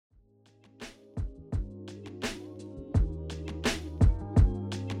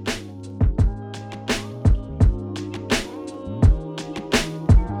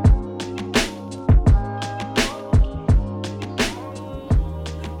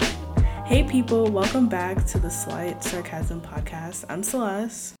Hey people, welcome back to the Slight Sarcasm Podcast. I'm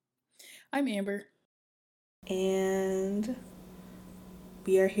Celeste. I'm Amber. And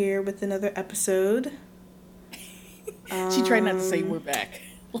we are here with another episode. She tried not to say we're back.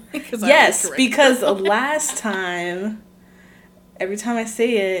 Yes, because last time, every time I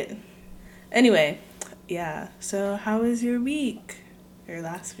say it. Anyway, yeah. So how was your week? Or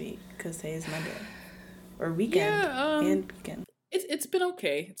last week? Because today is Monday. Or weekend. And weekend. It's been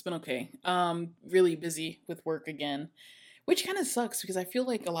okay. It's been okay. Really busy with work again, which kind of sucks because I feel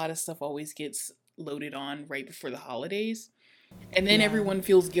like a lot of stuff always gets loaded on right before the holidays. And then everyone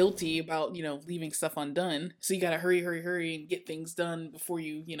feels guilty about, leaving stuff undone. So you got to hurry and get things done before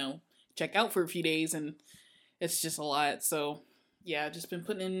you, check out for a few days. And it's just a lot. So yeah, just been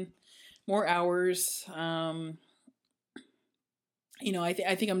putting in more hours. I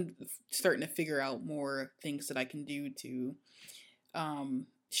think I'm starting to figure out more things that I can do to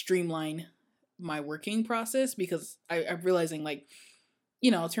streamline my working process, because I'm realizing, I'll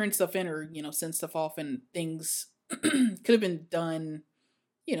turn stuff in or, send stuff off and things could have been done,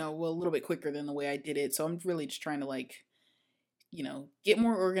 a little bit quicker than the way I did it. So I'm really just trying to get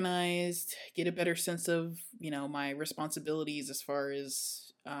more organized, get a better sense of, my responsibilities as far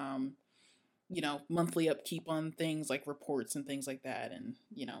as, monthly upkeep on things like reports and things like that. And,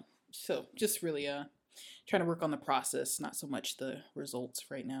 so just really, trying to work on the process, not so much the results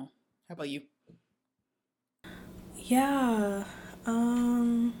right now. How about you? Yeah.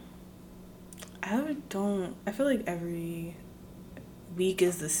 I feel like every week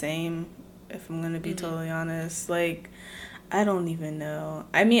is the same, if I'm gonna be totally honest. I don't even know.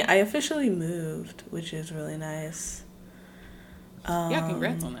 I mean, I officially moved, which is really nice. Yeah,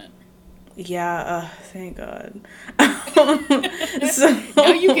 congrats on that. Yeah, thank God. So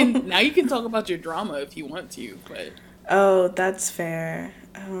now you can talk about your drama if you want to, but oh, that's fair.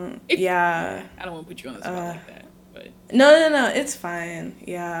 Yeah. I don't want to put you on the spot like that. But No, it's fine.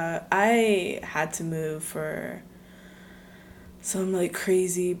 Yeah, I had to move for some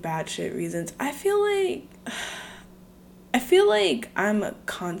crazy batshit reasons. I feel like I'm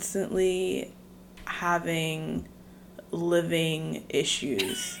constantly having living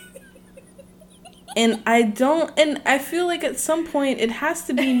issues. And I feel like at some point it has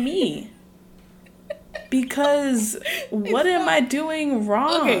to be me. Because what am I doing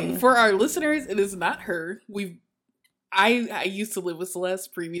wrong? Okay, for our listeners, it is not her. I used to live with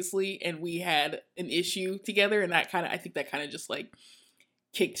Celeste previously, and we had an issue together, and I think that kind of just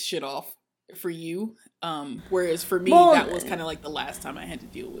kicked shit off for you. Whereas for me, that was kind of the last time I had to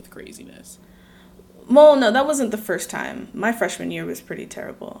deal with craziness. Well, no, that wasn't the first time. My freshman year was pretty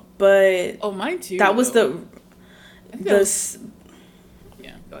terrible, but mine too. That was yeah.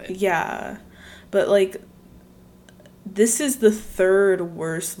 Go ahead. Yeah, but this is the third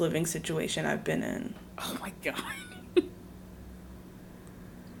worst living situation I've been in. Oh my God.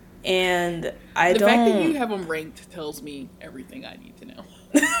 And the fact that you have them ranked tells me everything I need to know.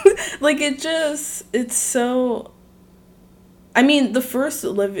 It's so. I mean, the first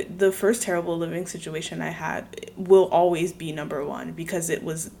terrible living situation I had will always be number one because it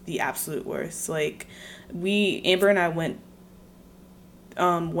was the absolute worst. Amber and I went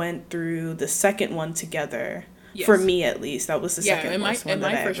through the second one together. Yes. For me, at least, that was the second worst one. And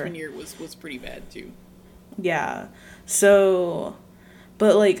my freshman year was pretty bad too. Yeah, so,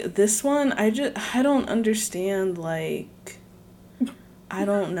 but this one, I don't understand. I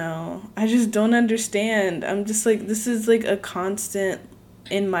don't know. I just don't understand. I'm just this is a constant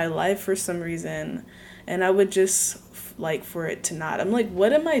in my life for some reason. And I would just for it to not. I'm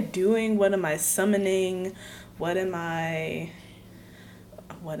what am I doing? What am I summoning? What am I?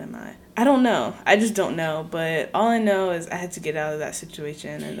 I don't know. I just don't know. But all I know is I had to get out of that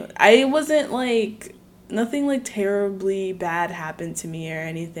situation. And I wasn't nothing terribly bad happened to me or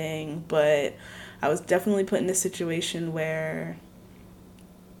anything. But I was definitely put in a situation where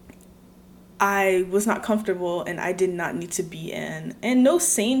I was not comfortable and I did not need to be in, and no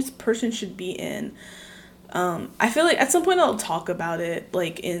sane person should be in. I feel at some point I'll talk about it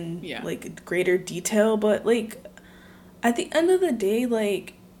in greater detail, but at the end of the day,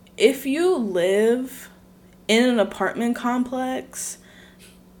 if you live in an apartment complex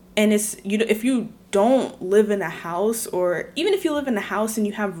and if you don't live in a house, or even if you live in a house and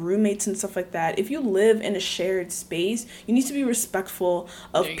you have roommates and stuff like that, if you live in a shared space, you need to be respectful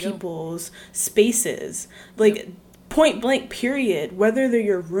of people's spaces. Point blank, period. Whether they're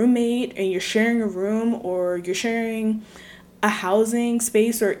your roommate and you're sharing a room, or you're sharing a housing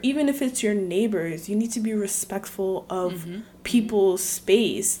space, or even if it's your neighbors, you need to be respectful of people's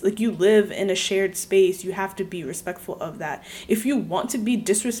space. Like, you live in a shared space, you have to be respectful of that. If you want to be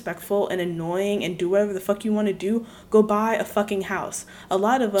disrespectful and annoying and do whatever the fuck you want to do, go buy a fucking house. A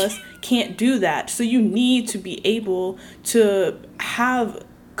lot of us can't do that. So you need to be able to have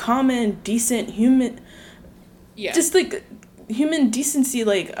common, decent human, just like human decency,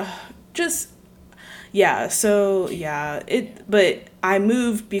 like just yeah, so yeah, but I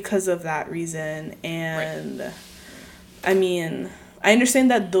moved because of that reason, and I mean, I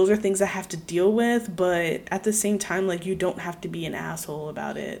understand that those are things I have to deal with, but at the same time, like, you don't have to be an asshole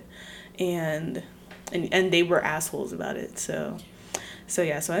about it, and they were assholes about it, so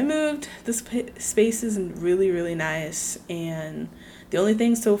yeah, so I moved. This space is really, really nice, and the only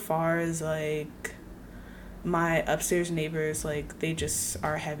thing so far is, like, my upstairs neighbors, like, they just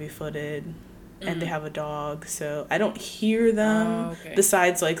are heavy-footed, and they have a dog, so I don't hear them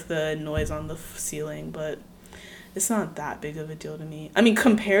besides, like, the noise on the ceiling, but it's not that big of a deal to me. I mean,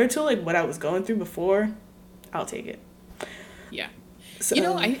 compared to, like, what I was going through before, I'll take it. Yeah. So, you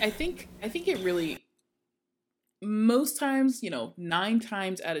know, I think it really, most times, you know, 9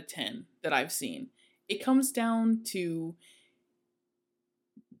 times out of 10 that I've seen, it comes down to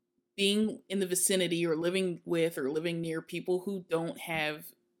being in the vicinity or living with or living near people who don't have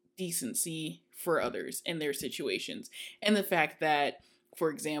decency for others in their situations. And the fact that,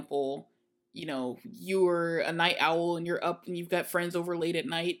 for example, you know, you're a night owl and you're up and you've got friends over late at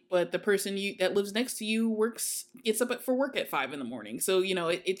night, but the person that lives next to you gets up for work at 5 a.m. So, you know,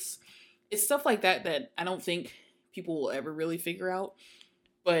 it's stuff like that I don't think people will ever really figure out.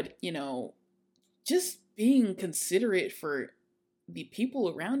 But, you know, just being considerate for the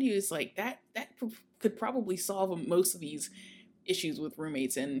people around you is like that could probably solve most of these issues with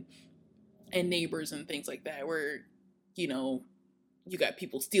roommates and neighbors and things like that, where, you know, you got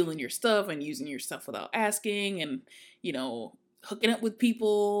people stealing your stuff and using your stuff without asking, and, you know, hooking up with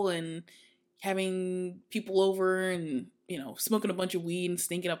people and having people over and, you know, smoking a bunch of weed and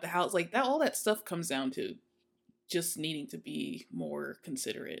stinking up the house. Like, that, all that stuff comes down to just needing to be more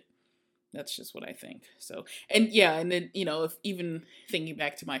considerate. That's just what I think. So, and yeah, and then, you know, if even thinking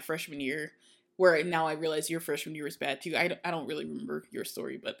back to my freshman year, where now I realize your freshman year was bad too. I don't really remember your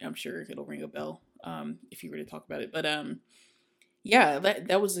story, but I'm sure it'll ring a bell if you were to talk about it. But yeah,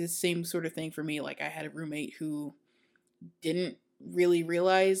 that was the same sort of thing for me. Like, I had a roommate who didn't really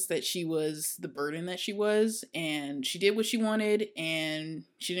realize that she was the burden that she was, and she did what she wanted, and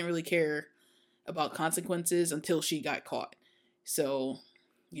she didn't really care about consequences until she got caught. So,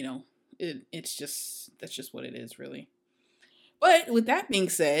 you know, that's just what it is, really. But with that being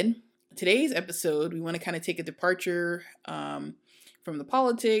said, today's episode, we want to kind of take a departure from the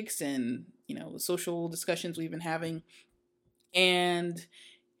politics and, you know, the social discussions we've been having, and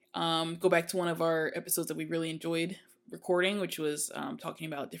go back to one of our episodes that we really enjoyed recording, which was talking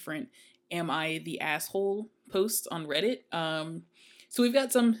about different "Am I the Asshole" posts on Reddit. So we've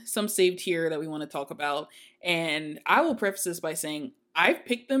got some saved here that we want to talk about, and I will preface this by saying I've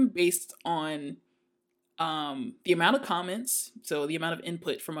picked them based on the amount of comments, so the amount of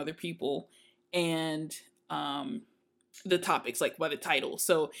input from other people, and the topics, like by the title.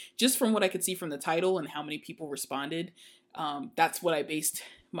 So just from what I could see from the title and how many people responded, that's what I based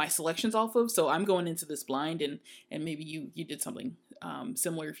my selections off of. So I'm going into this blind, and maybe you did something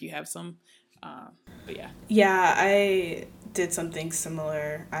similar if you have some. But yeah. Yeah, I did something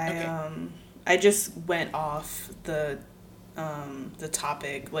similar. I just went off the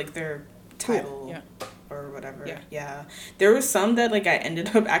topic, like their title. Yeah. Or whatever. Yeah. There was some that, like, I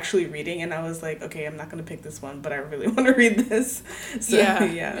ended up actually reading, and I was like, okay, I'm not gonna pick this one, but I really want to read this. So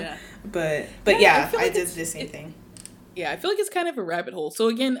yeah. But yeah, I did the same thing. Yeah, I feel like it's kind of a rabbit hole. So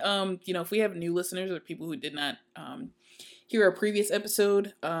again, you know, if we have new listeners or people who did not hear our previous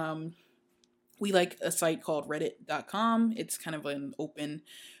episode, we like a site called reddit.com. It's kind of an open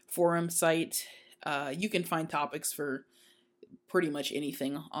forum site. You can find topics for pretty much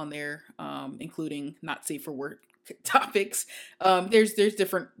anything on there, including not safe for work topics. There's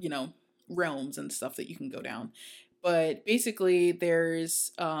different, you know, realms and stuff that you can go down. But basically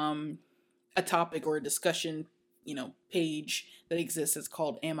there's a topic or a discussion, you know, page that exists. It's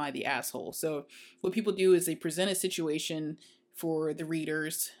called "Am I the Asshole?" So what people do is they present a situation for the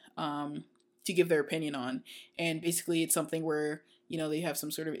readers to give their opinion on. And basically it's something where, you know, they have some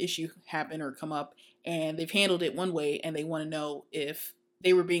sort of issue happen or come up, and they've handled it one way, and they want to know if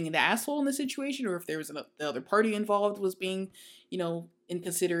they were being an asshole in the situation, or if there was the other party involved was being, you know,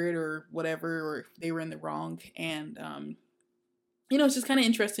 inconsiderate or whatever, or if they were in the wrong. And, you know, it's just kind of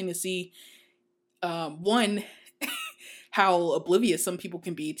interesting to see, one, how oblivious some people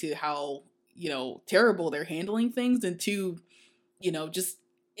can be to how, terrible they're handling things, and two, just,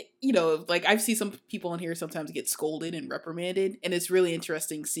 like I've seen some people in here sometimes get scolded and reprimanded, and it's really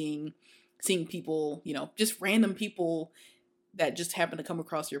interesting seeing people, just random people that just happen to come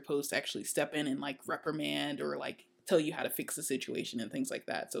across your post actually step in and like reprimand or like tell you how to fix the situation and things like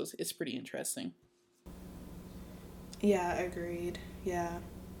that. So it's pretty interesting. Yeah, agreed. Yeah.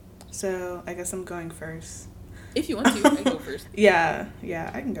 So I guess I'm going first. If you want to, I can go first. Yeah,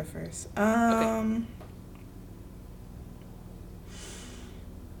 I can go first. Okay.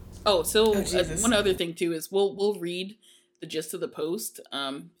 One other thing too is we'll read the gist of the post.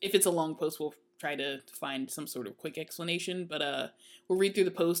 If it's a long post, we'll try to find some sort of quick explanation, but we'll read through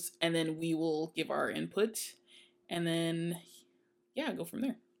the post and then we will give our input and then go from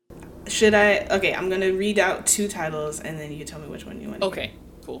there. I'm gonna read out 2 titles and then you tell me which one you want. Okay,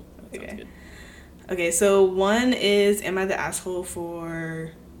 cool. That sounds good. Okay, so one is, am I the asshole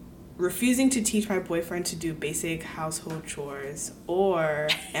for refusing to teach my boyfriend to do basic household chores? Or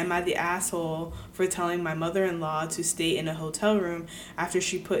am I the asshole for telling my mother-in-law to stay in a hotel room after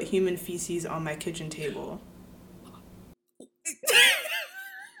she put human feces on my kitchen table?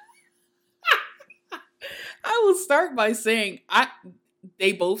 I will start by saying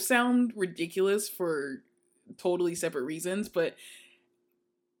they both sound ridiculous for totally separate reasons, but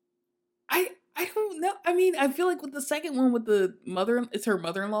I don't know. I mean, I feel like with the second one with the it's her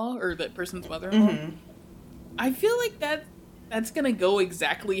mother-in-law or that person's mother-in-law. Mm-hmm. I feel like that's gonna go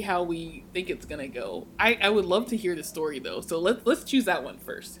exactly how we think it's gonna go. I would love to hear the story though, so let's choose that one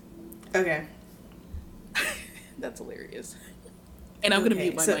first. Okay. That's hilarious. And I'm gonna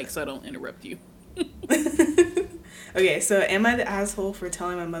mute my mic so I don't interrupt you. Okay, so am I the asshole for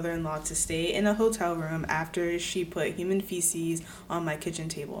telling my mother-in-law to stay in a hotel room after she put human feces on my kitchen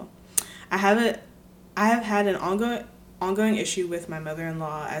table? I have had an ongoing issue with my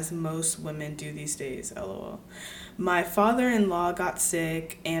mother-in-law, as most women do these days, lol. My father-in-law got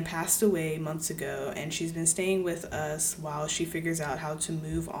sick and passed away months ago, and she's been staying with us while she figures out how to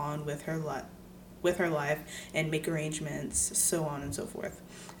move on with her life and make arrangements, so on and so forth.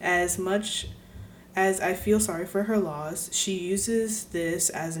 As much as I feel sorry for her loss, she uses this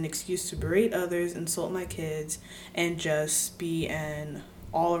as an excuse to berate others, insult my kids, and just be an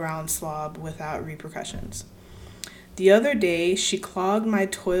all-around slob without repercussions. The other day, she clogged my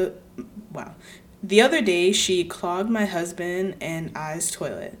husband and I's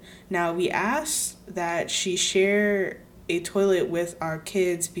toilet. Now, we asked that she share a toilet with our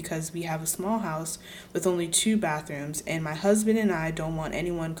kids because we have a small house with only 2 bathrooms, and my husband and I don't want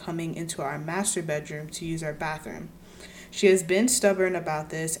anyone coming into our master bedroom to use our bathroom. She has been stubborn about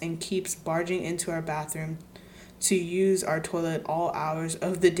this and keeps barging into our bathroom to use our toilet all hours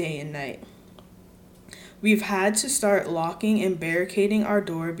of the day and night. We've had to start locking and barricading our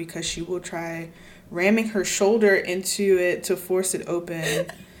door because she will try ramming her shoulder into it to force it open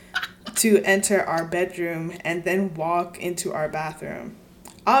to enter our bedroom and then walk into our bathroom.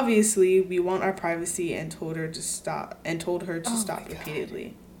 Obviously, we want our privacy and told her to stop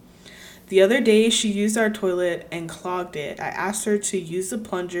repeatedly. The other day, she used our toilet and clogged it. I asked her to use the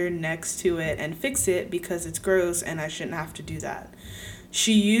plunger next to it and fix it because it's gross and I shouldn't have to do that.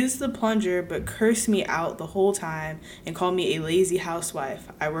 She used the plunger but cursed me out the whole time and called me a lazy housewife.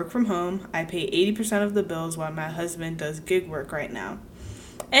 I work from home. I pay 80% of the bills while my husband does gig work right now.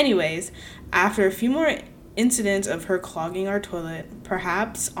 Anyways, after a few more incidents of her clogging our toilet,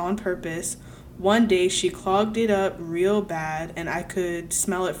 perhaps on purpose, one day she clogged it up real bad and I could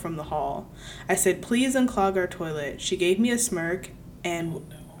smell it from the hall. I said, please unclog our toilet. She gave me a smirk and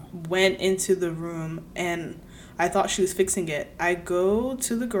went into the room, and I thought she was fixing it. I go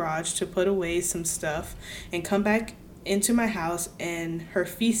to the garage to put away some stuff and come back into my house and her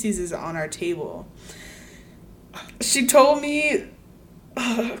feces is on our table. She told me,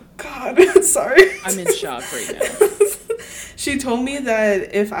 oh God, sorry. I'm in shock right now. She told me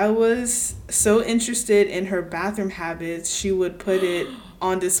that if I was so interested in her bathroom habits, she would put it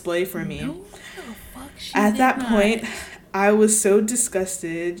on display for me. No, at that point, I was so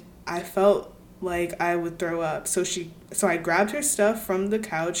disgusted. I felt like I would throw up. So I grabbed her stuff from the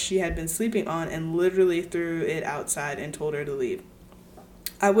couch she had been sleeping on and literally threw it outside and told her to leave.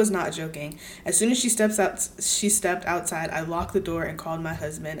 I was not joking. As soon as she stepped outside, I locked the door and called my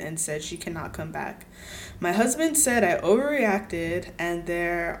husband and said she cannot come back. My husband said I overreacted,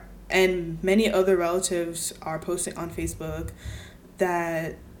 and many other relatives are posting on Facebook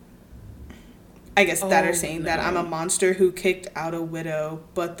that I guess that are Oh saying that I'm a no. monster who kicked out a widow,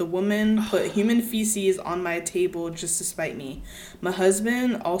 but the woman put human feces on my table just to spite me. My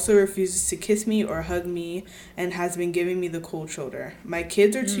husband also refuses to kiss me or hug me and has been giving me the cold shoulder. My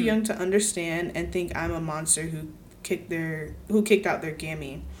kids are too Mm. young to understand and think I'm a monster who kicked out their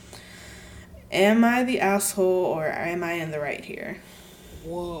gammy. Am I the asshole or am I in the right here?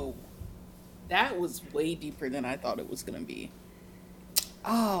 Whoa. That was way deeper than I thought it was gonna be.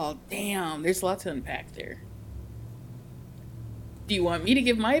 Oh damn. There's a lot to unpack there. Do you want me to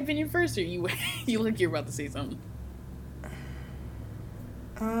give my opinion first, or you you look you're about to say something?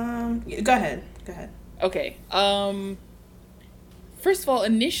 Yeah, go ahead. Go ahead. Okay. First of all,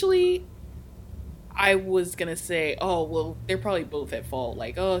 initially I was gonna say, oh well, they're probably both at fault.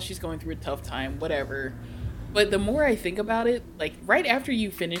 Like, oh, she's going through a tough time, whatever. But the more I think about it, like right after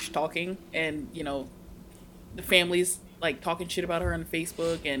you finish talking, and the family's like talking shit about her on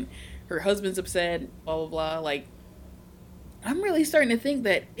Facebook, and her husband's upset, blah blah blah. Like, I'm really starting to think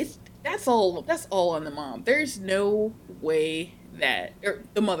that that's all on the mom. There's no way that, or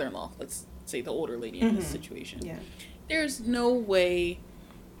the mother-in-law, let's say the older lady in this situation. Yeah. There's no way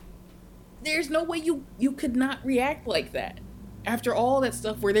you could not react like that after all that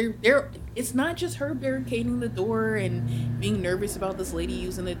stuff where they're it's not just her barricading the door and being nervous about this lady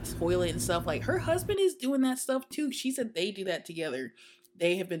using the toilet and stuff. Like, her husband is doing that stuff too. She said they do that together.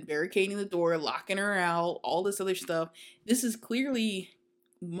 They have been barricading the door, locking her out, all this other stuff. This is clearly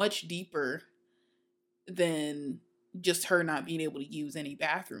much deeper than just her not being able to use any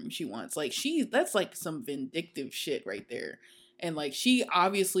bathroom she wants. Like, that's like some vindictive shit right there. And like, she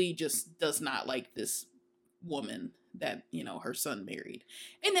obviously just does not like this woman that her son married.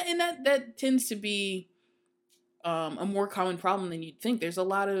 And that tends to be a more common problem than you'd think. There's a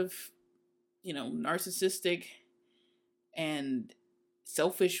lot of narcissistic and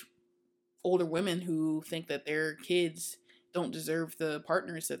selfish older women who think that their kids don't deserve the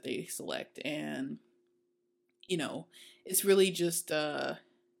partners that they select. And it's really just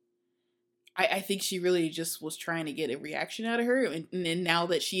I think she really just was trying to get a reaction out of her, and then now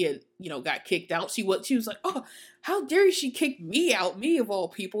that she had got kicked out, she was like, oh, how dare she kick me out, me of all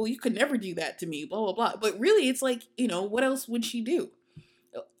people, you could never do that to me, blah blah blah. But really, it's like, what else would she do?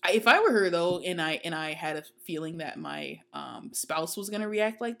 If I were her though, and I had a feeling that my spouse was gonna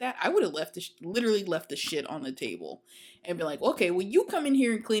react like that, I would have literally left the shit on the table and be like, okay, well, you come in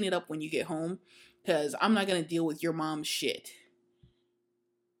here and clean it up when you get home, because I'm not gonna deal with your mom's shit.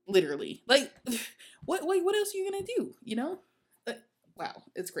 Literally, like, what else are you gonna do? Wow,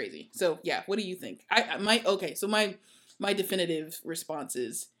 it's crazy. So yeah, what do you think? So my definitive response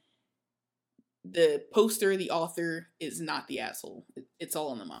is the poster, the author is not the asshole. It's all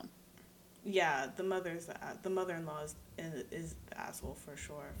on the mom. Yeah, the mother-in-law is the asshole for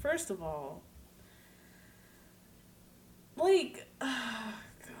sure. First of all, like,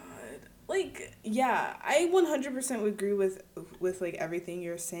 God, like, yeah, I 100% would agree with like everything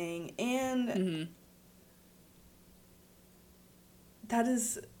you're saying, and Mm-hmm. that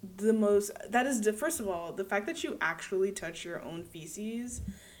is first of all, the fact that you actually touch your own feces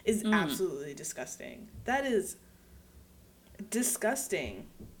is absolutely disgusting. That is disgusting.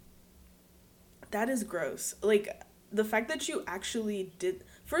 That is gross. Like, the fact that you actually did,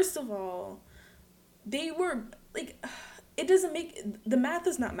 first of all, they were like, it doesn't make, the math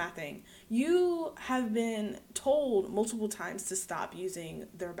is not mathing. You have been told multiple times to stop using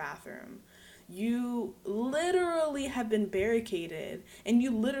their bathroom. You literally have been barricaded, and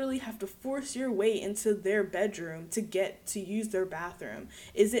you literally have to force your way into their bedroom to get to use their bathroom.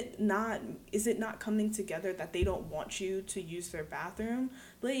 Is it not coming together that they don't want you to use their bathroom?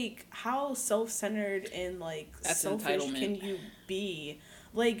 Like, how self-centered and like That's selfish entitlement. can you be?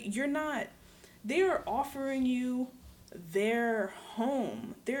 Like, you're not, they are offering you their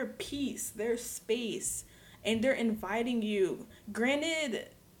home, their peace, their space, and they're inviting you. Granted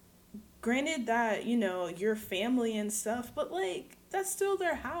that, your family and stuff, but like, that's still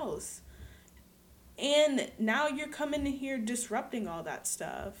their house. And now you're coming in here disrupting all that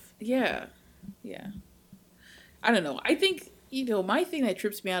stuff. Yeah. I don't know. I think, my thing that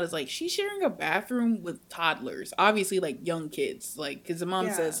trips me out is like, she's sharing a bathroom with toddlers, obviously like young kids, like, because the mom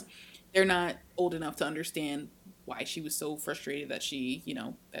says they're not old enough to understand why she was so frustrated that she,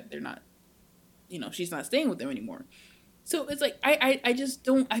 that they're not, she's not staying with them anymore. So it's like, I just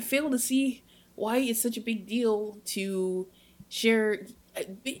don't, I fail to see why it's such a big deal to share.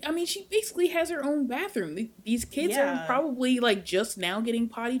 I mean, she basically has her own bathroom. These kids are probably like just now getting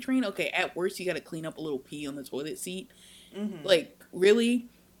potty trained. Okay, at worst, you got to clean up a little pee on the toilet seat. Mm-hmm. Like, really?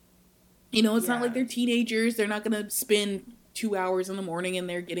 It's not like they're teenagers. They're not going to spend 2 hours in the morning and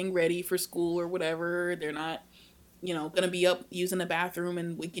they're getting ready for school or whatever. They're not, gonna be up using the bathroom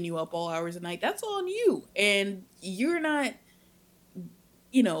and waking you up all hours of night. That's on you. And you're not,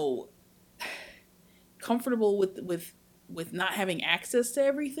 you know, comfortable with not having access to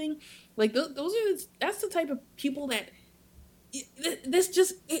everything. Like that's the type of people that this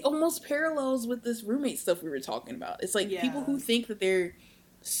just, it almost parallels with this roommate stuff we were talking about. It's like people who think that they're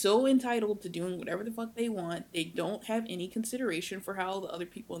so entitled to doing whatever the fuck they want. They don't have any consideration for how the other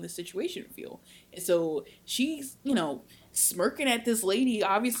people in this situation feel. And so she's, smirking at this lady,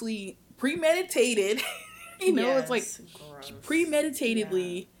 obviously premeditated. It's like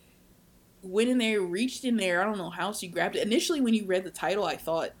premeditatedly went in there, reached in there. I don't know how she grabbed it. Initially, when you read the title, I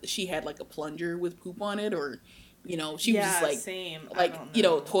thought she had like a plunger with poop on it, or she was just like, same. Like,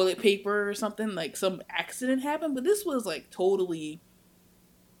 toilet paper or something, like some accident happened. But this was like totally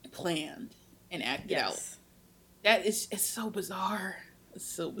planned and acted out. It's so bizarre. It's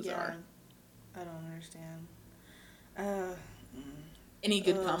so bizarre. Yeah. I don't understand. Any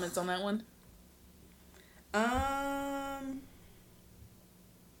good comments on that one?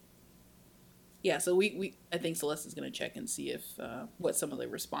 Yeah, so we I think Celeste is going to check and see if what some of the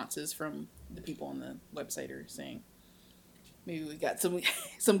responses from the people on the website are saying. Maybe we got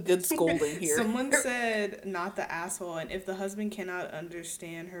some good scolding here. Someone said, not the asshole, and if the husband cannot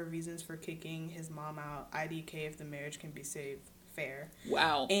understand her reasons for kicking his mom out, IDK if the marriage can be saved. Fair.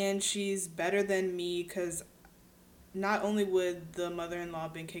 Wow. And she's better than me because not only would the mother-in-law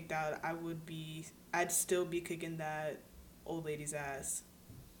been kicked out, I'd still be kicking that old lady's ass.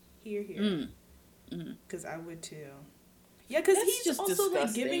 Here. Because I would too. Yeah, because he's just also disgusting.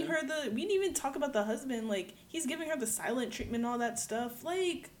 Like giving her we didn't even talk about the husband. Like, he's giving her the silent treatment and all that stuff.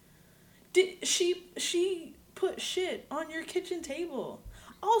 Like, did she put shit on your kitchen table?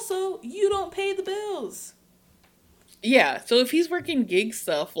 Also, you don't pay the bills. Yeah, so if he's working gig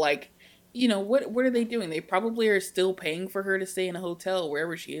stuff, like, what are they doing? They probably are still paying for her to stay in a hotel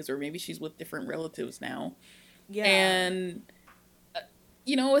wherever she is, or maybe she's with different relatives now. Yeah. And,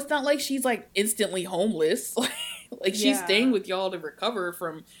 it's not like she's, like, instantly homeless. Like, she's staying with y'all to recover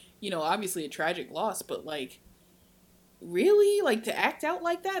from, obviously a tragic loss, but, like, really? Like, to act out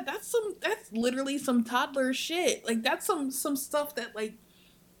like that? That's literally some toddler shit. Like, that's some stuff that, like,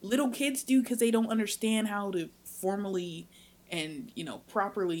 little kids do because they don't understand how to formally and,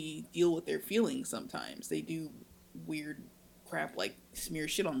 properly deal with their feelings sometimes. They do weird crap like smear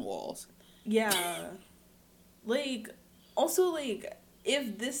shit on the walls. Yeah. Like, also, like,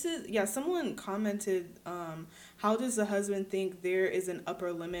 if this is, someone commented, how does the husband think there is an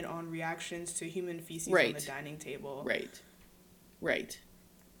upper limit on reactions to human feces on the dining table? Right.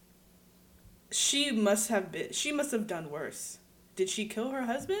 She must have done worse. Did she kill her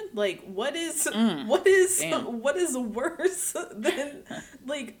husband? Like, what is worse than,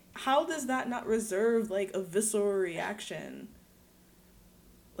 like, how does that not reserve, like, a visceral reaction?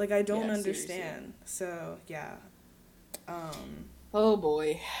 Like, I don't understand. Seriously. So, yeah. Oh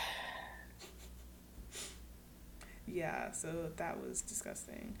boy. Yeah, so that was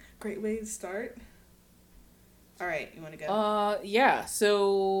disgusting. Great way to start. All right, you want to go? Yeah.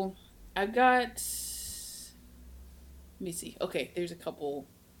 So I've got. Let me see. Okay, there's a couple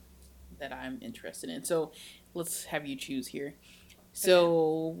that I'm interested in. So let's have you choose here.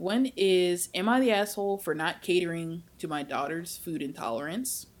 So one is, am I the asshole for not catering to my daughter's food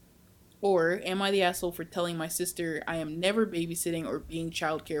intolerance? Or am I the asshole for telling my sister I am never babysitting or being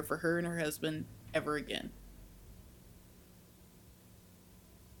childcare for her and her husband ever again?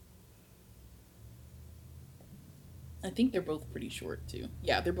 I think they're both pretty short, too.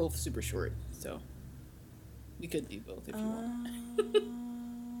 Yeah, they're both super short, so we could do both if you want.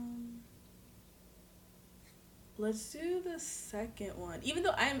 Let's do the second one. Even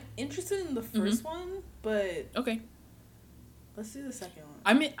though I'm interested in the first one, but... Okay. Let's do the second one.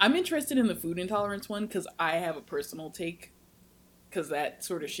 I'm interested in the food intolerance one because I have a personal take, because that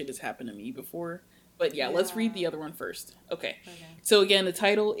sort of shit has happened to me before. But yeah, let's read the other one first. Okay. So again, the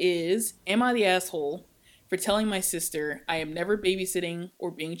title is, Am I the Asshole for Telling My Sister I am never babysitting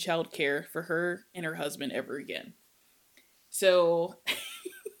or being childcare for her and her husband ever again? So,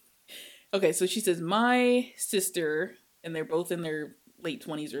 okay, so she says, my sister, and they're both in their late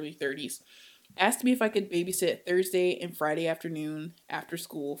 20s, early 30s, asked me if I could babysit Thursday and Friday afternoon after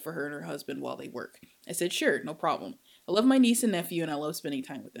school for her and her husband while they work. I said, sure, no problem. I love my niece and nephew and I love spending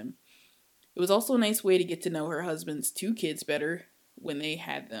time with them. It was also a nice way to get to know her husband's 2 kids better when they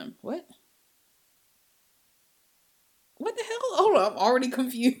had them. What? What the hell? Hold on, I'm already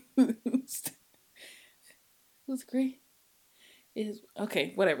confused. What's great?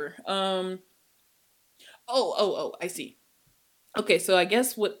 Okay, whatever. I see. Okay, so I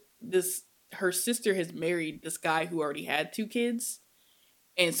guess her sister has married this guy who already had 2 kids.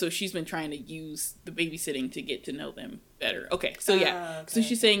 And so she's been trying to use the babysitting to get to know them better. Okay, so yeah. Okay, So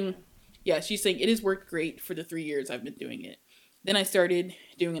she's saying, yeah, she's saying it has worked great for the 3 years I've been doing it. Then I started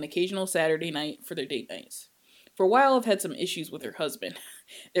doing an occasional Saturday night for their date nights. For a while, I've had some issues with her husband.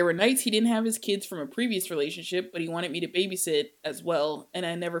 There were nights he didn't have his kids from a previous relationship, but he wanted me to babysit as well, and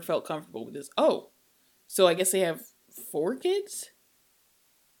I never felt comfortable with this. Oh, so I guess they have 4 kids?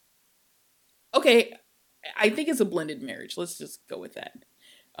 Okay, I think it's a blended marriage. Let's just go with that.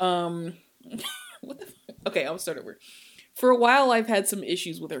 What the fuck? Okay, I'll start over. For a while, I've had some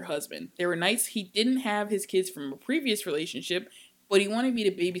issues with her husband. There were nights he didn't have his kids from a previous relationship, but he wanted me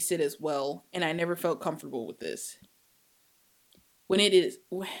to babysit as well, and I never felt comfortable with this. When it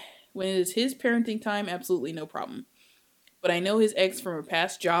is his parenting time, absolutely no problem. But I know his ex from a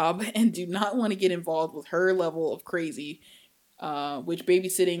past job and do not want to get involved with her level of crazy, which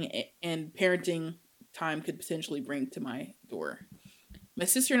babysitting and parenting time could potentially bring to my door. My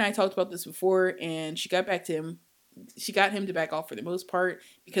sister and I talked about this before, and she got him to back off for the most part.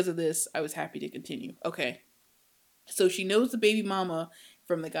 Because of this, I was happy to continue. Okay. So she knows the baby mama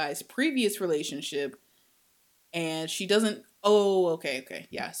from the guy's previous relationship, and she doesn't... Oh, okay.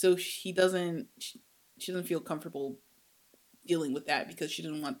 Yeah, so she doesn't feel comfortable dealing with that because she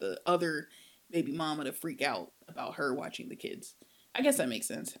didn't want the other baby mama to freak out about her watching the kids. I guess that makes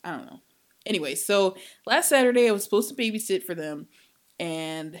sense. I don't know. Anyway, so last Saturday I was supposed to babysit for them,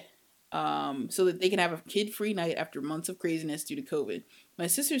 and so that they can have a kid-free night after months of craziness due to COVID. My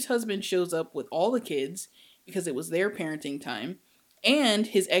sister's husband shows up with all the kids because it was their parenting time, and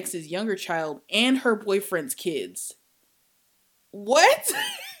his ex's younger child and her boyfriend's kids. What?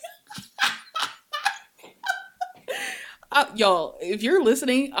 Y'all, if you're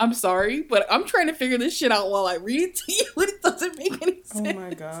listening, I'm sorry, but I'm trying to figure this shit out while I read it to you, and it doesn't make any sense. Oh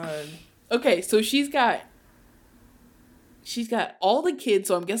my god. Okay, so she's got all the kids,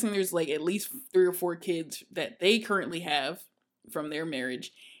 so I'm guessing there's like at least 3 or 4 kids that they currently have from their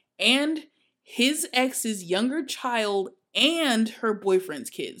marriage, and his ex's younger child and her boyfriend's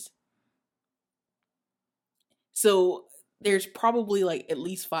kids. So there's probably like at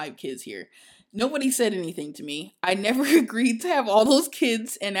least 5 kids here. Nobody said anything to me. I never agreed to have all those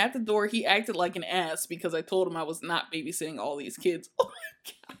kids, and at the door he acted like an ass because I told him I was not babysitting all these kids. Oh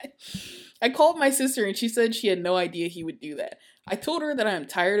my god. I called my sister and she said she had no idea he would do that. I told her that I am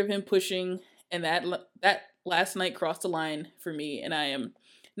tired of him pushing, and that last night crossed the line for me, and I am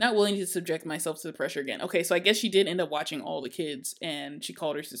not willing to subject myself to the pressure again. Okay, so I guess she did end up watching all the kids, and she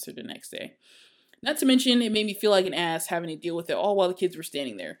called her sister the next day. Not to mention, it made me feel like an ass having to deal with it all while the kids were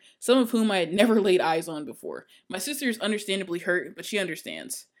standing there, some of whom I had never laid eyes on before. My sister is understandably hurt, but she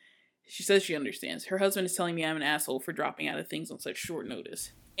understands. She says she understands. Her husband is telling me I'm an asshole for dropping out of things on such short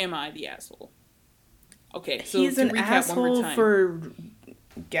notice. Am I the asshole? Okay, so he's an asshole for...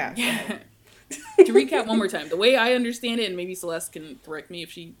 Yeah. To recap one more time, the way I understand it, and maybe Celeste can correct me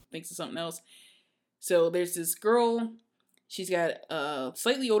if she thinks of something else. So there's this girl... She's got a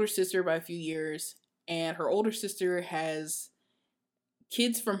slightly older sister by a few years, and her older sister has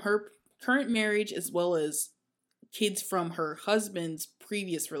kids from her current marriage as well as kids from her husband's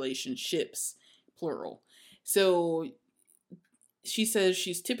previous relationships, plural. So she says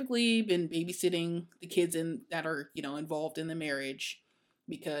she's typically been babysitting the kids that are, involved in the marriage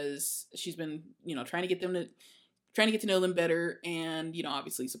because she's been, trying to get to know them better and,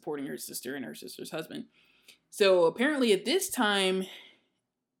 obviously supporting her sister and her sister's husband. So apparently at this time,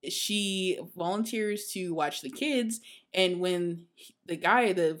 she volunteers to watch the kids, and when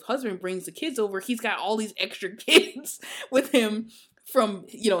the husband brings the kids over, he's got all these extra kids with him from,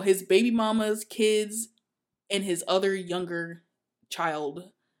 his baby mama's kids and his other younger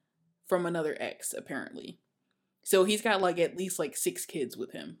child from another ex, apparently. So he's got at least 6 kids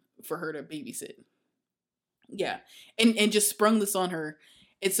with him for her to babysit. Yeah. And just sprung this on her.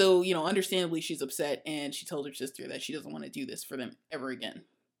 And so, understandably, she's upset, and she told her sister that she doesn't want to do this for them ever again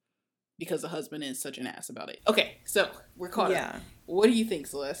because the husband is such an ass about it. Okay, so we're caught up. What do you think,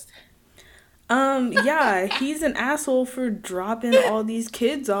 Celeste? Yeah, he's an asshole for dropping all these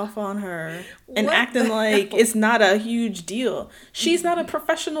kids off on her and acting like it's not a huge deal. She's not a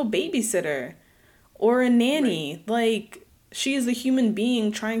professional babysitter or a nanny. Right. She is a human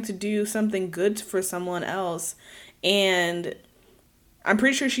being trying to do something good for someone else, and I'm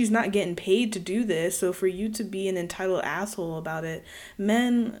pretty sure she's not getting paid to do this. So for you to be an entitled asshole about it,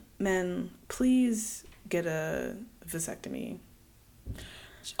 men, please get a vasectomy.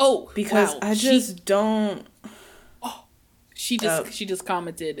 Oh, because wow. I just don't. Oh, she just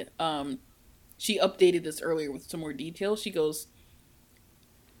commented. She updated this earlier with some more details. She goes,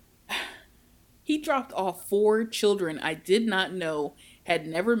 He dropped off 4 children I did not know, had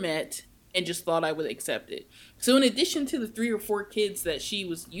never met, and just thought I would accept it. So in addition to the 3 or 4 kids that she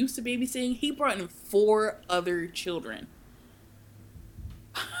was used to babysitting, he brought in 4 other children.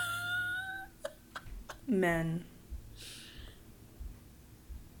 Men.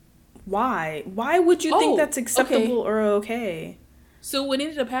 Why? Why would you think that's acceptable or okay? So what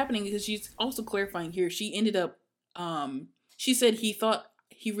ended up happening, because she's also clarifying here, she ended up, she said he thought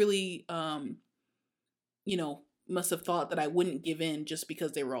he really, must have thought that I wouldn't give in just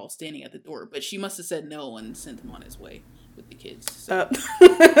because they were all standing at the door. But she must have said no and sent him on his way with the kids. So.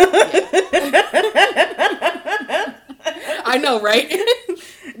 I know, right?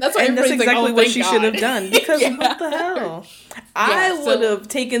 That's exactly what she should have done. Because what the hell? I would have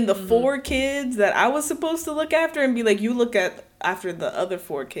taken the 4 kids that I was supposed to look after and be like, you look after the other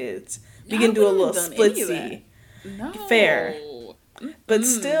 4 kids. We can do a little splitsy. No. Fair. But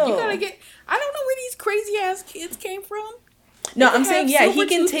still. You gotta get... I don't know where these crazy ass kids came from. No, I'm saying, he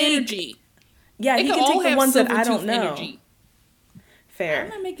can take... Energy. Yeah, he can take the ones that I don't know. Energy. Fair. I'm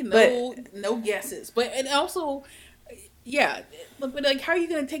not making no guesses. But, and also... Yeah, but like, how are you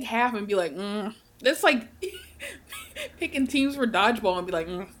gonna take half and be like, That's like picking teams for dodgeball and be like,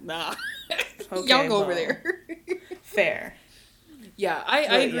 nah, okay, y'all go over there. Fair. Yeah,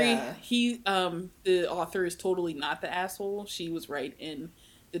 I agree. Yeah. He, the author is totally not the asshole. She was right in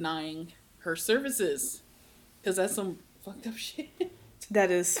denying her services, because that's some fucked up shit.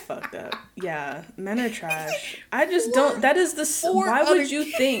 That is fucked up. Yeah, men are trash. I just don't. That is the. Why would you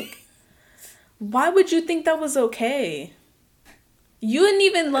think? Why would you think that was okay? You didn't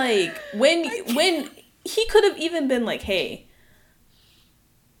even like when he could have even been like, hey,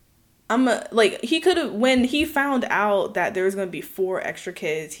 he could have, when he found out that there was gonna be 4 extra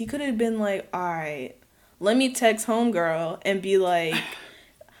kids, he could have been like, all right, let me text homegirl and be like,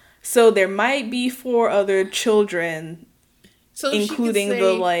 so there might be 4 other children. So including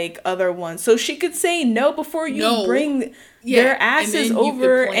the other ones, so she could say no before you bring their asses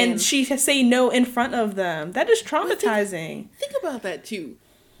over, and she say no in front of them. That is traumatizing. Think about that too.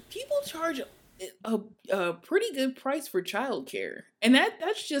 People charge a pretty good price for childcare, and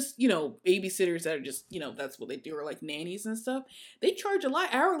that's just babysitters that are just that's what they do, or like nannies and stuff. They charge a lot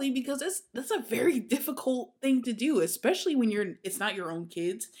hourly because that's a very difficult thing to do, especially when it's not your own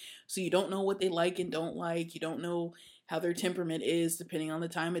kids, so you don't know what they like and don't like. You don't know how their temperament is depending on the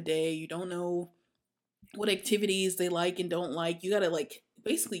time of day. You don't know what activities they like and don't like. You gotta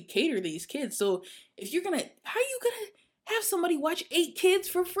basically cater these kids. So if how are you gonna have somebody watch 8 kids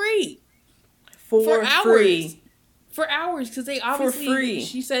for free? For hours. Free. For hours, because they obviously, for free.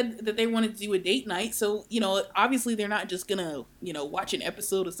 She said that they wanted to do a date night. So, obviously they're not just gonna, watch an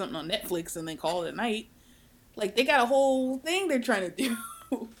episode of something on Netflix and then call it a night. Like, they got a whole thing they're trying to do.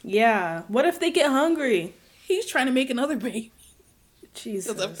 Yeah. What if they get hungry? He's trying to make another baby.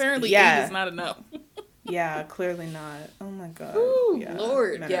 Jesus. Because apparently 8 is not enough. Yeah, clearly not. Oh my god. Ooh, yeah,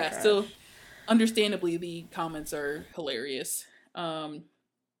 Lord. Yeah, so understandably the comments are hilarious.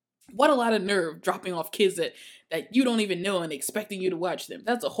 What a lot of nerve dropping off kids that you don't even know and expecting you to watch them.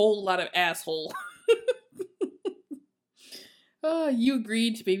 That's a whole lot of asshole. You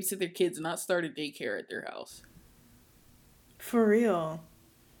agreed to babysit their kids and not start a daycare at their house. For real.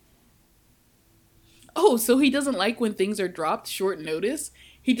 Oh, so he doesn't like when things are dropped short notice?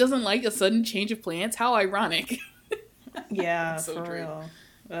 He doesn't like a sudden change of plans? How ironic. Yeah, so for real.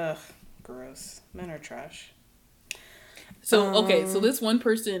 Ugh, gross. Men are trash. So, okay, so this one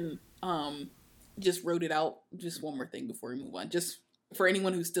person just wrote it out. Just one more thing before we move on. Just for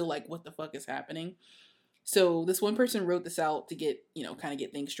anyone who's still like, what the fuck is happening? So this one person wrote this out to get, kind of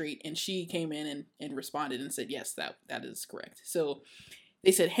get things straight. And she came in and responded and said, yes, that is correct. So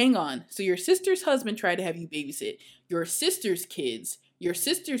they said, hang on. So your sister's husband tried to have you babysit your sister's kids, your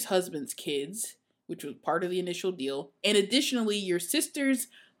sister's husband's kids, which was part of the initial deal, and additionally your sister's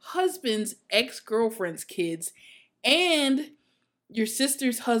husband's ex-girlfriend's kids, and your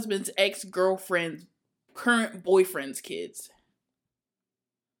sister's husband's ex-girlfriend's current boyfriend's kids.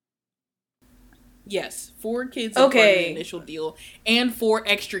 Yes, 4 kids as part of the initial deal, and 4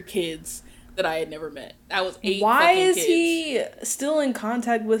 extra kids that I had never met. That was 8 Why is kids. He still in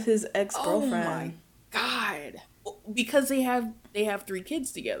contact with his ex-girlfriend? Oh my god. Because they have 3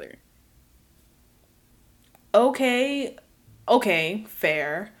 kids together. Okay,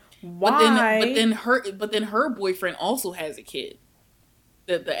 fair. Why? But then her boyfriend also has a kid.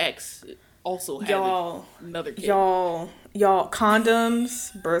 The ex also has another kid. Y'all,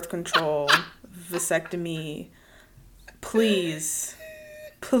 condoms, birth control, vasectomy. Please.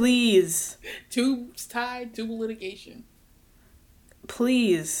 Tubes tied, tubal litigation.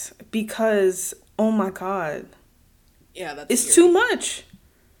 Please, because oh my god. Yeah, that's it's scary. Too much.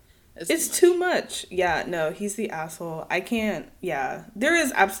 It's too much. Yeah, no, he's the asshole. I can't. Yeah,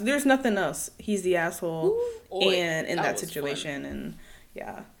 there's nothing else. He's the asshole, and in that situation, fun. And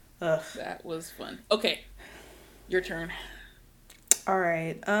yeah, ugh. That was fun. Okay, your turn. All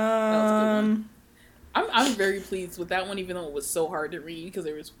right. I'm very pleased with that one, even though it was so hard to read because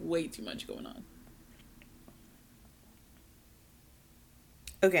there was way too much going on.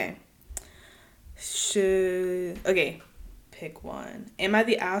 Okay. Pick one. Am I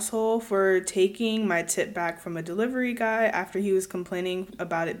the asshole for taking my tip back from a delivery guy after he was complaining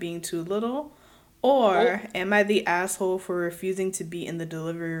about it being too little? Or am I the asshole for refusing to be in the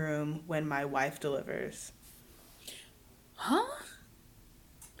delivery room when my wife delivers? Huh?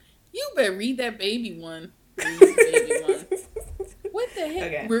 You better read that baby one. What the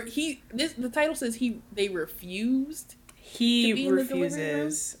heck? Okay. The title says they refused. He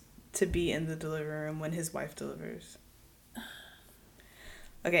refuses to be in the delivery room when his wife delivers.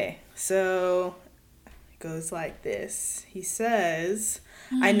 Okay, so it goes like this. He says,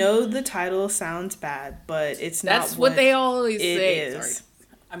 I know the title sounds bad, but it's not. That's what they always say. Is.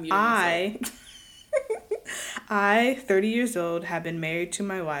 Sorry. I, 30 years old, have been married to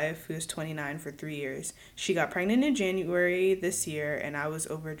my wife, who is 29, for 3 years. She got pregnant in January this year, and I was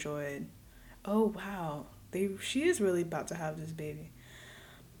overjoyed. Oh, wow. She is really about to have this baby.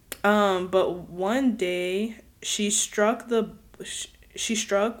 But one day, she struck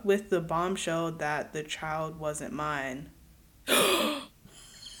with the bombshell that the child wasn't mine. No!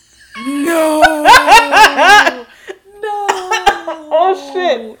 No! Oh,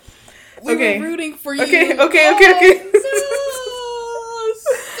 shit. We were rooting for you. Okay. No!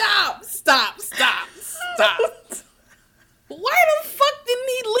 Stop. Why the fuck didn't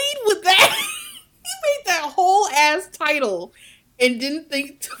he lead with that? He made that whole ass title and didn't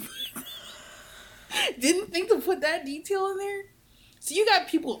think to put that detail in there. So you got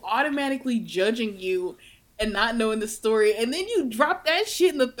people automatically judging you and not knowing the story, and then you drop that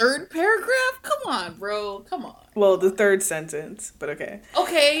shit in the third paragraph? Come on, bro. Come on. Well, the third sentence, but okay.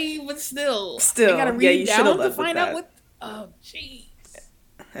 Okay, but still. I gotta read down to find out what... Oh, jeez.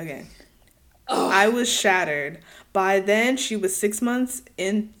 Okay. Oh. I was shattered. By then, she was 6 months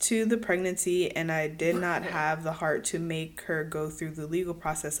into the pregnancy, and I did not have the heart to make her go through the legal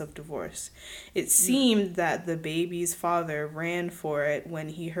process of divorce. It seemed that the baby's father ran for it when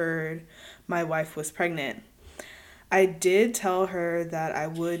he heard my wife was pregnant. I did tell her that I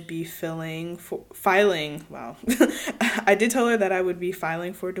would be filing for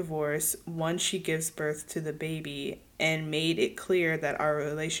divorce once she gives birth to the baby, and made it clear that our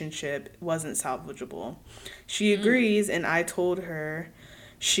relationship wasn't salvageable. She agrees, and I told her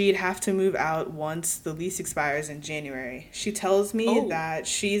she'd have to move out once the lease expires in January. She tells me that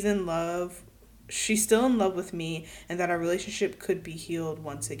she's still in love with me, and that our relationship could be healed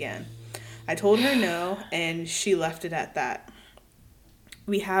once again. I told her no, and she left it at that.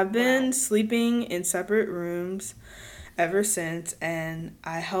 We have been sleeping in separate rooms ever since, and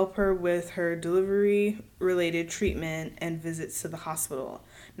I help her with her delivery-related treatment and visits to the hospital.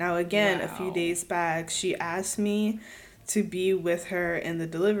 Now, again, a few days back, she asked me to be with her in the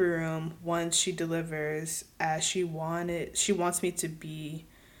delivery room once she delivers, as she wants me to be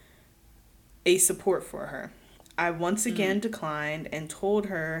a support for her. I once again declined and told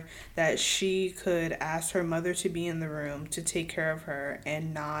her that she could ask her mother to be in the room to take care of her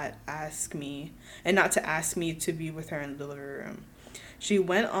and not to ask me to be with her in the delivery room. She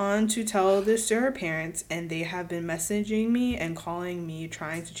went on to tell this to her parents, and they have been messaging me and calling me,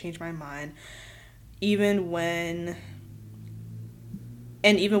 trying to change my mind, even went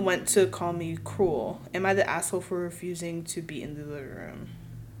to call me cruel. Am I the asshole for refusing to be in the delivery room?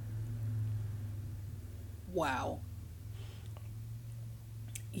 Wow.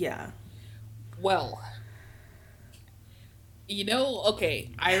 Yeah. Well,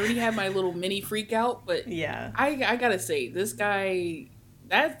 okay, I already had my little mini freak out, but yeah, I gotta say, this guy,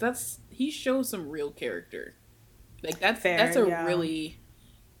 he shows some real character. Like that's really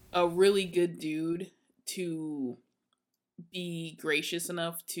good dude to be gracious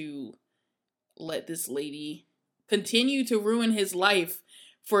enough to let this lady continue to ruin his life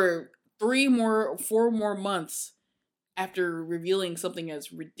for 4 more months after revealing something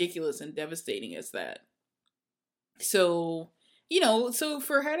as ridiculous and devastating as that. So, so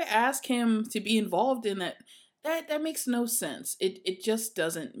for her to ask him to be involved in that makes no sense. It just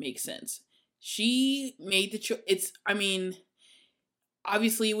doesn't make sense. She made the choice.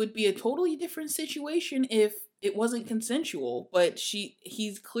 Obviously it would be a totally different situation if it wasn't consensual, but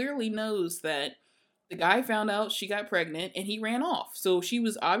he clearly knows that The guy found out she got pregnant and he ran off. So she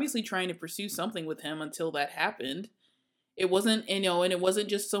was obviously trying to pursue something with him until that happened. It wasn't, and it wasn't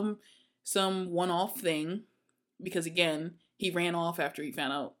just some one-off thing, because again, he ran off after he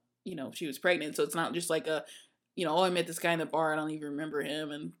found out, she was pregnant. So it's not just like oh, I met this guy in the bar, I don't even remember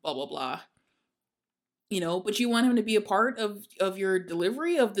him, and blah blah blah. But you want him to be a part of your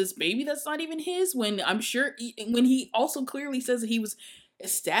delivery of this baby that's not even his, when I'm sure, when he also clearly says that he was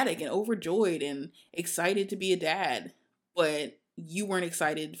ecstatic and overjoyed and excited to be a dad, but you weren't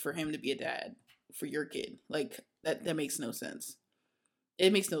excited for him to be a dad for your kid. Like, that makes no sense.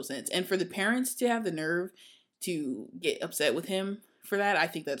 It makes no sense. And for the parents to have the nerve to get upset with him for that, I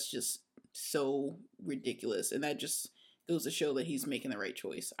think that's just so ridiculous. And that just goes to show that he's making the right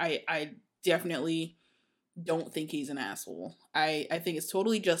choice. I definitely don't think he's an asshole. I think it's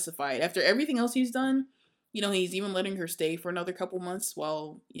totally justified. After everything else he's done, he's even letting her stay for another couple months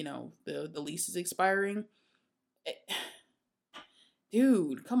while, the lease is expiring.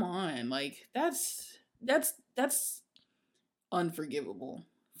 Dude, come on. Like, that's unforgivable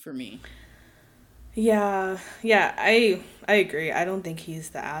for me. Yeah, I agree. I don't think he's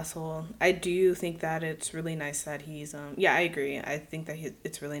the asshole. I do think that it's really nice that he's I agree. I think that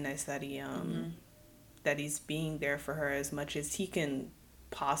it's really nice that he that he's being there for her as much as he can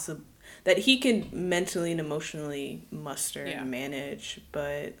that he can mentally and emotionally muster and manage.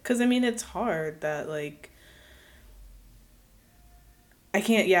 But because it's hard that, like, I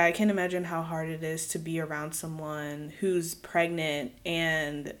can't imagine how hard it is to be around someone who's pregnant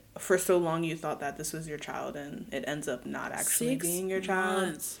and for so long you thought that this was your child and it ends up not actually being your child. 6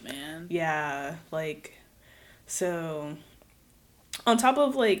 months, man. Yeah, like, so on top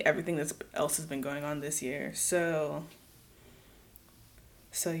of, like, everything else has been going on this year. So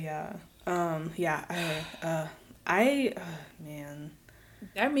yeah. Man.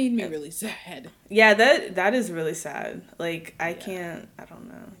 That made me really sad. Yeah, that is really sad. Like, I don't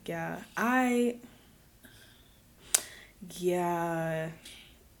know.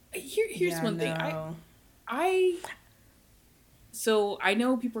 Here's one thing. So I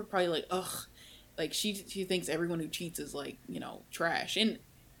know people are probably like, ugh, like she thinks everyone who cheats is, like, trash. And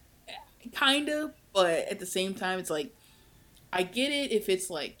kind of, but at the same time, it's like, I get it if it's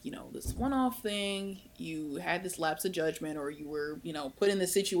like, this one-off thing, you had this lapse of judgment, or you were, put in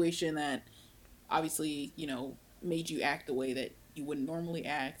this situation that obviously, made you act the way that you wouldn't normally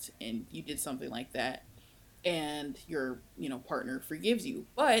act, and you did something like that, and your, partner forgives you.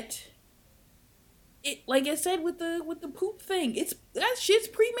 But it, like I said with the poop thing, that shit's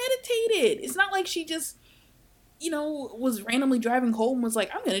premeditated. It's not like she just, was randomly driving home and was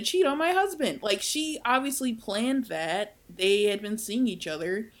like, I'm gonna cheat on my husband. Like, she obviously planned that. They had been seeing each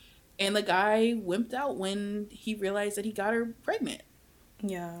other, and the guy wimped out when he realized that he got her pregnant.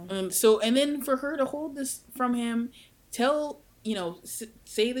 Yeah. And then for her to hold this from him,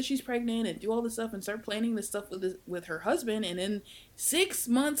 say that she's pregnant and do all this stuff and start planning this stuff with her husband, and then 6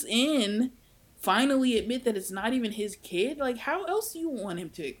 months in, finally admit that it's not even his kid. Like, how else do you want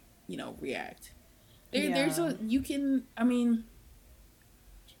him to, react? There's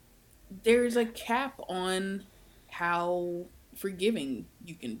a cap on how forgiving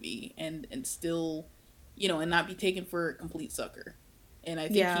you can be and still, and not be taken for a complete sucker. And I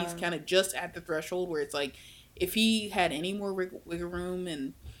think he's kind of just at the threshold where it's like, if he had any more wiggle room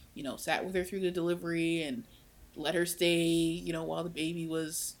and, sat with her through the delivery and let her stay, while the baby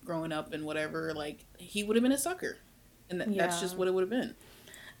was growing up and whatever, like, he would have been a sucker. And that's just what it would have been.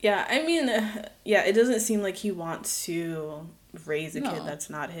 Yeah, it doesn't seem like he wants to raise a kid that's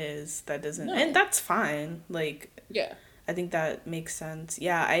not his. That doesn't, and that's fine. Like, yeah, I think that makes sense.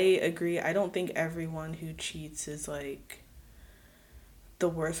 Yeah, I agree. I don't think everyone who cheats is, like, the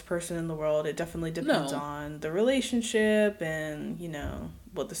worst person in the world. It definitely depends on the relationship and,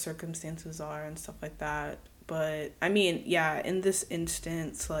 what the circumstances are and stuff like that. But, in this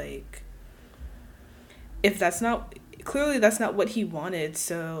instance, like, if clearly that's not what he wanted,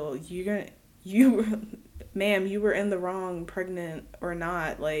 so ma'am, you were in the wrong, pregnant or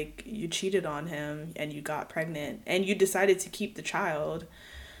not. Like, you cheated on him and you got pregnant and you decided to keep the child,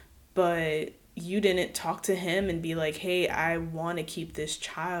 but you didn't talk to him and be like, hey, I want to keep this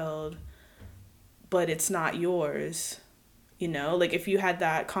child, but it's not yours. Like, if you had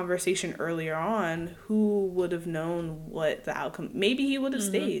that conversation earlier on, who would have known what the outcome? Maybe he would have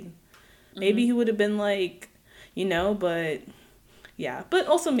stayed. Maybe he would have been like, but yeah, but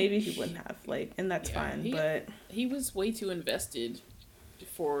also maybe he wouldn't have, like, and that's fine. But he was way too invested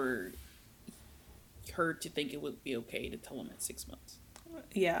for her to think it would be okay to tell him at 6 months.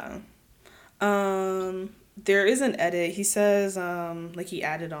 Yeah. there is an edit. He says, like he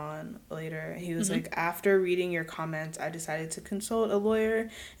added on later. He was like, after reading your comments, I decided to consult a lawyer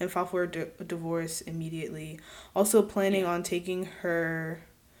and file for a divorce immediately. Also planning on taking her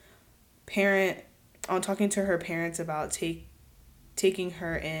parent, on talking to her parents about taking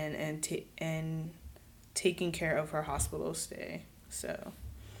her in and taking care of her hospital stay. So,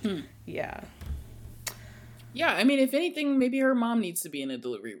 yeah. Yeah, I mean, if anything, maybe her mom needs to be in a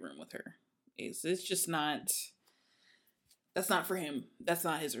delivery room with her. It's just not. That's not for him. That's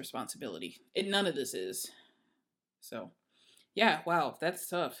not his responsibility. None of this is. So, yeah. Wow, that's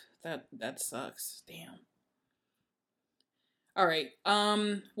tough. That sucks. Damn. All right.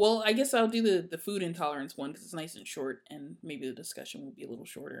 Well, I guess I'll do the food intolerance one because it's nice and short, and maybe the discussion will be a little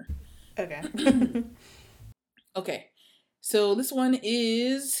shorter. Okay. Okay. So this one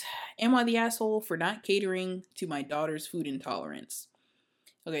is, am I the asshole for not catering to my daughter's food intolerance?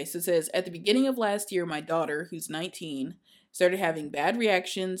 Okay, so it says, at the beginning of last year, my daughter, who's 19, started having bad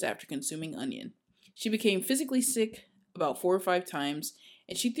reactions after consuming onion. She became physically sick about 4 or 5 times,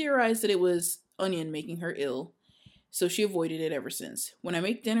 and she theorized that it was onion making her ill, so she avoided it ever since. When I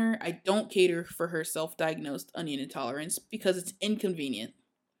make dinner, I don't cater for her self-diagnosed onion intolerance because it's inconvenient.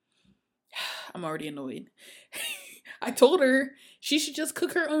 I'm already annoyed. I told her she should just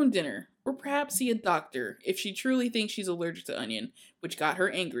cook her own dinner, or perhaps see a doctor if she truly thinks she's allergic to onion, which got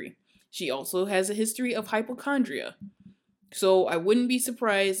her angry. She also has a history of hypochondria, so I wouldn't be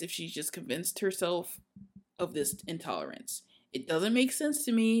surprised if she's just convinced herself of this intolerance. It doesn't make sense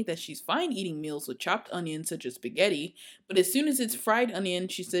to me that she's fine eating meals with chopped onions such as spaghetti, but as soon as it's fried onion,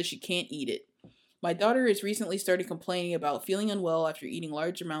 she says she can't eat it. My daughter has recently started complaining about feeling unwell after eating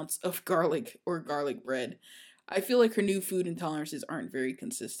large amounts of garlic or garlic bread. I feel like her new food intolerances aren't very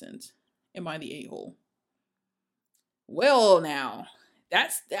consistent. Am I the a-hole? Well, now,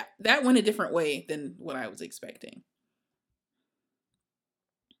 that went a different way than what I was expecting.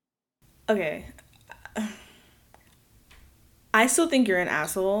 Okay. I still think you're an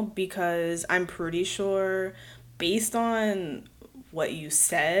asshole because I'm pretty sure, based on what you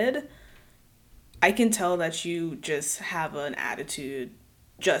said, I can tell that you just have an attitude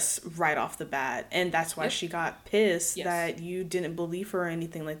just right off the bat. And that's why she got pissed that you didn't believe her or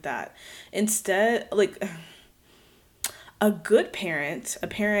anything like that. Instead, like, a good parent, a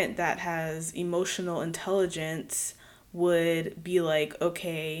parent that has emotional intelligence, would be like,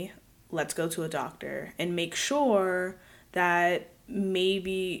 okay, let's go to a doctor and make sure that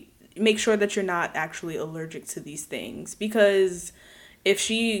you're not actually allergic to these things. Because if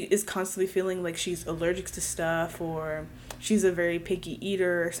she is constantly feeling like she's allergic to stuff, or she's a very picky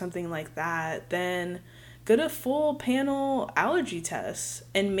eater or something like that, then get a full panel allergy test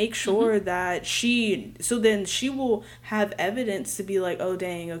and make sure that then she will have evidence to be like, oh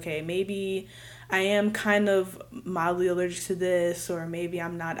dang, okay, maybe I am kind of mildly allergic to this, or maybe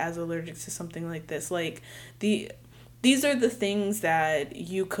I'm not as allergic to something like this. Like, these are the things that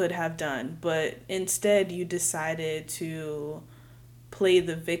you could have done, but instead you decided to play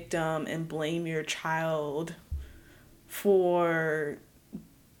the victim and blame your child for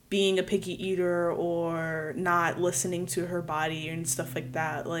being a picky eater or not listening to her body and stuff like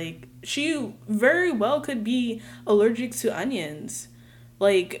that. Like, she very well could be allergic to onions.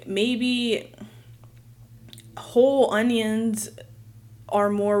 Like, maybe whole onions are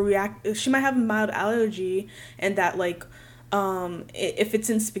more she might have a mild allergy, and that, like, if it's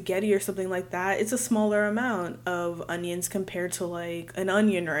in spaghetti or something like that, it's a smaller amount of onions compared to like an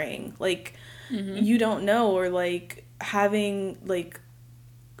onion ring. Like, you don't know. Or like having like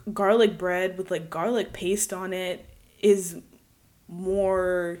garlic bread with like garlic paste on it is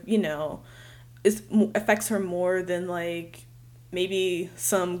more, affects her more than like maybe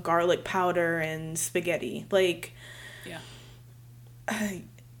some garlic powder and spaghetti. Like, yeah.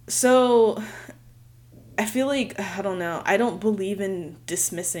 So I feel like, I don't know, I don't believe in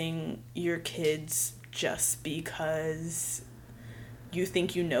dismissing your kids just because you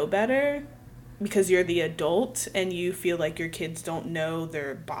think you know better, because you're the adult and you feel like your kids don't know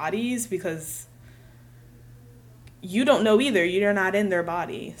their bodies, because you don't know either. You're not in their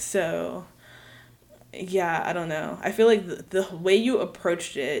body. So yeah, I don't know. I feel like the way you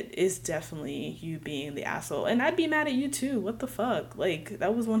approached it is definitely you being the asshole. And I'd be mad at you too. What the fuck? Like,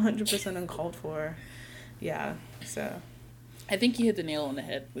 that was 100% uncalled for. Yeah, so. I think you hit the nail on the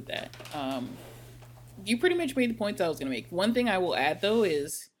head with that. You pretty much made the points I was going to make. One thing I will add, though,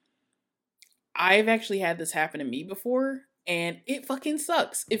 is I've actually had this happen to me before, and it fucking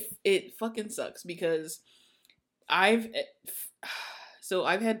sucks. It fucking sucks because I've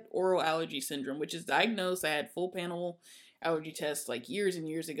had oral allergy syndrome, which is diagnosed. I had full panel allergy tests like years and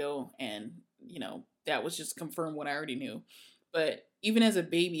years ago, and that was just confirmed what I already knew. But even as a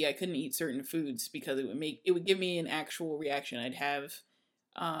baby, I couldn't eat certain foods because it would give me an actual reaction. I'd have,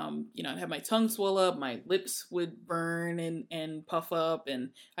 I'd have my tongue swell up, my lips would burn and puff up,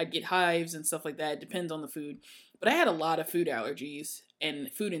 and I'd get hives and stuff like that. It depends on the food. But I had a lot of food allergies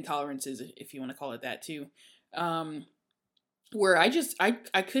and food intolerances, if you want to call it that too. Where I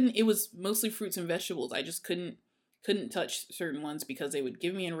couldn't, it was mostly fruits and vegetables. I just couldn't touch certain ones because they would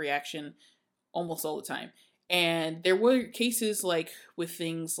give me a reaction almost all the time. And there were cases like with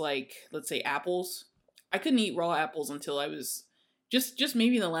things like, let's say, apples. I couldn't eat raw apples until I was just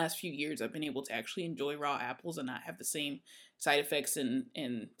maybe in the last few years I've been able to actually enjoy raw apples and not have the same side effects and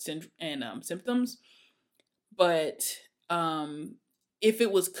symptoms. But if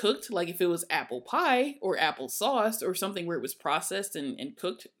it was cooked, like if it was apple pie or apple sauce or something where it was processed and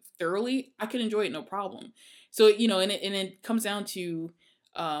cooked thoroughly, I could enjoy it no problem. So, and it comes down to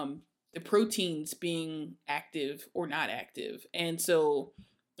the proteins being active or not active. And so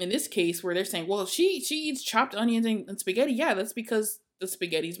in this case where they're saying, well, she eats chopped onions and spaghetti, yeah, that's because the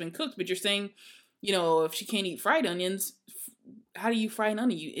spaghetti's been cooked. But you're saying, if she can't eat fried onions, how do you fry an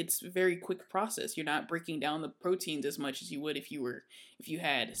onion? It's a very quick process. You're not breaking down the proteins as much as you would if you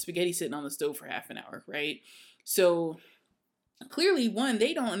had spaghetti sitting on the stove for half an hour, right? So clearly, one,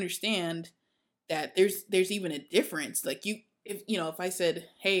 they don't understand that there's even a difference. Like if I said,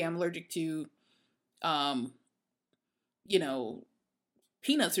 hey, I'm allergic to,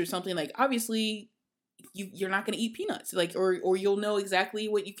 peanuts or something, like obviously you're not going to eat peanuts, like, or you'll know exactly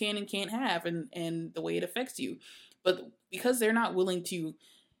what you can and can't have and the way it affects you. But because they're not willing to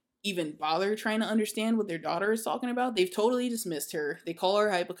even bother trying to understand what their daughter is talking about, they've totally dismissed her. They call her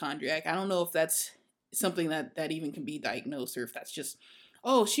a hypochondriac. I don't know if that's something that even can be diagnosed, or if that's just,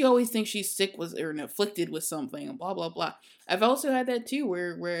 oh, she always thinks she's sick or afflicted with something, and blah, blah, blah. I've also had that too,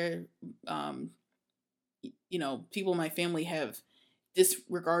 where people in my family have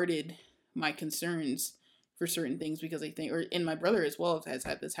disregarded my concerns for certain things because they think, and my brother as well has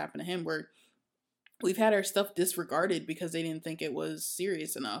had this happen to him, where we've had our stuff disregarded because they didn't think it was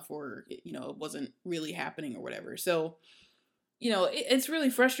serious enough, or, it wasn't really happening or whatever. So, it's really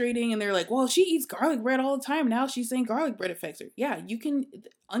frustrating. And they're like, well, she eats garlic bread all the time. Now she's saying garlic bread affects her. Yeah,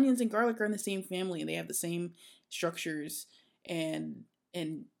 onions and garlic are in the same family and they have the same structures and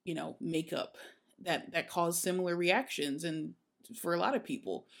makeup that cause similar reactions and for a lot of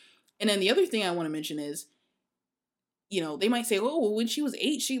people. And then the other thing I want to mention is, they might say, oh, well, when she was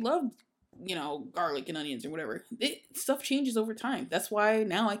 8, she loved garlic and onions or whatever. Stuff changes over time. That's why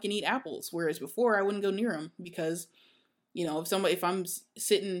now I can eat apples, whereas before I wouldn't go near them because, if I'm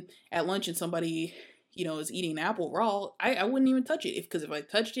sitting at lunch and somebody, is eating an apple raw, I wouldn't even touch it. Because if I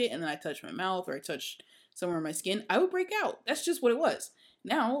touched it and then I touched my mouth or I touched somewhere in my skin, I would break out. That's just what it was.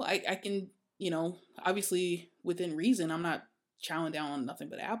 Now I can, obviously within reason, I'm not chowing down on nothing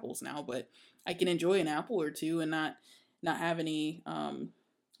but apples now, but I can enjoy an apple or two and not have any,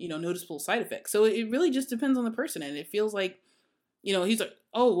 noticeable side effects. So it really just depends on the person. And it feels like, he's like,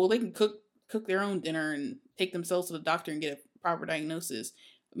 oh, well, they can cook their own dinner and take themselves to the doctor and get a proper diagnosis.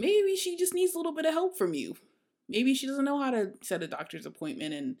 Maybe she just needs a little bit of help from you. Maybe she doesn't know how to set a doctor's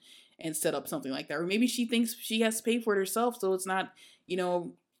appointment and set up something like that. Or maybe she thinks she has to pay for it herself, so it's not,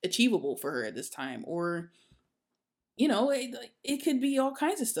 achievable for her at this time. Or, it could be all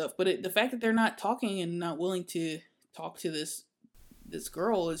kinds of stuff. But the fact that they're not talking and not willing to talk to this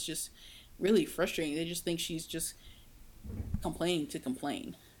girl is just really frustrating. They just think she's just complaining to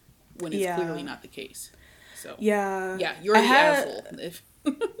complain when it's clearly not the case. So you're the asshole.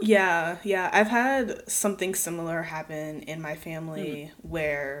 Yeah, I've had something similar happen in my family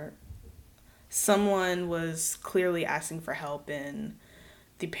where someone was clearly asking for help and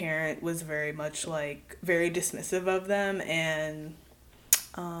the parent was very much very dismissive of them, and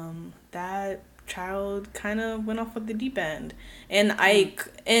that child kind of went off at the deep end. And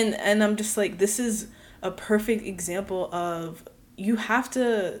I'm just like, this is a perfect example of, you have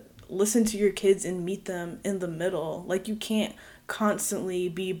to listen to your kids and meet them in the middle. Like, you can't constantly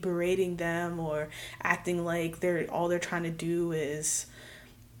be berating them or acting like all they're trying to do is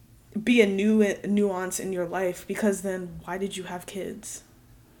be a new nuance in your life, because then why did you have kids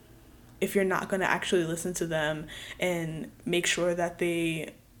if you're not going to actually listen to them and make sure that they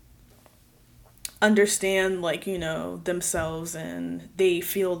understand themselves and they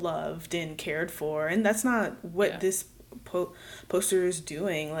feel loved and cared for? And that's not what this poster is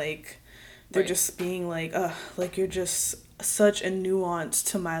doing. Like, they're just being like, you're just such a nuance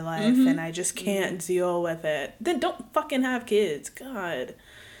to my life, and I just can't deal with it. Then don't fucking have kids. God.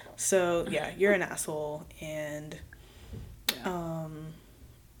 So yeah, you're an asshole, and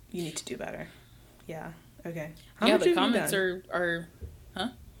you need to do better. Yeah. Okay. How Yeah, much the have you comments done? are, huh?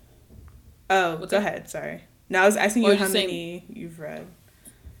 Oh, What's go that? ahead. Sorry. No, I was asking Oh, I you was how just saying. many you've read.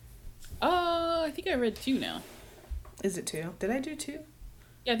 I think I read 2 now. Is it 2? Did I do 2?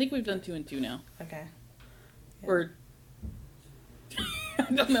 Yeah, I think we've done 2 and 2 now. Okay. Yeah. Or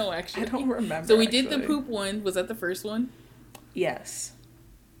I don't know actually. I don't remember. So we did the poop one. Was that the first one? Yes.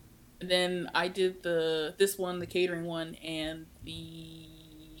 And then I did this one, the catering one, and the.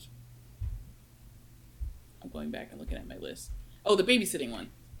 I'm going back and looking at my list. Oh, the babysitting one.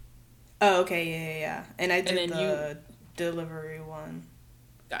 Oh, okay, yeah. And I did and the delivery one.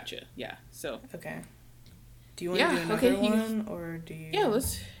 Gotcha. Yeah. So. Okay. Do you want to do another one, or do you? Yeah,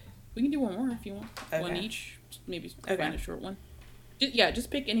 we can do one more if you want. Okay. One each. Maybe find a short one. Just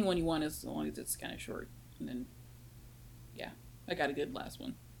pick any one you want as long as it's kind of short. And then, yeah, I got a good last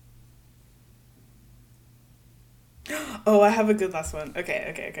one. Oh, I have a good last one.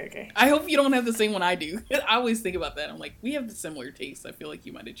 Okay. I hope you don't have the same one I do. I always think about that. I'm like, we have the similar taste. I feel like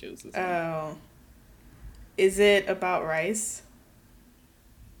you might have chose this one. Oh. Is it about rice?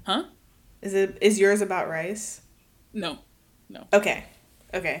 Huh? Is yours about rice? No. Okay.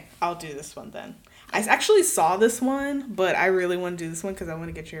 I'll do this one then. I actually saw this one, but I really want to do this one because I want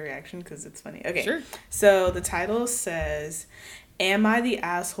to get your reaction because it's funny. Okay. Sure. So the title says, "Am I the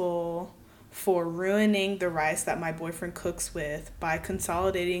asshole for ruining the rice that my boyfriend cooks with by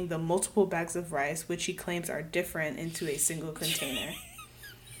consolidating the multiple bags of rice, which he claims are different, into a single container?"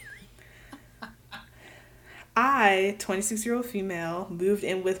 I, 26-year-old female, moved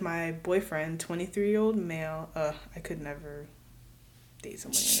in with my boyfriend, 23-year-old male. I could never date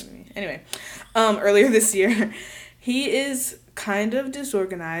someone younger than me. Anyway, earlier this year, he is kind of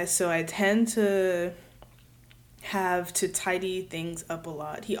disorganized, so I tend to have to tidy things up a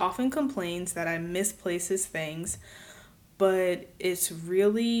lot. He often complains that I misplace his things, but it's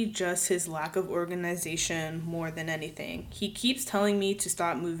really just his lack of organization more than anything. He keeps telling me to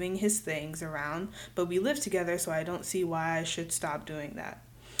stop moving his things around, but we live together, so I don't see why I should stop doing that.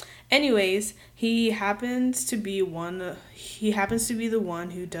 Anyways, he happens to be the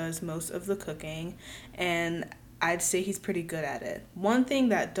one who does most of the cooking, and I'd say he's pretty good at it. One thing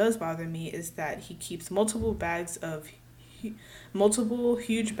that does bother me is that he keeps multiple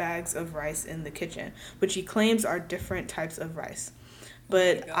huge bags of rice in the kitchen, which he claims are different types of rice.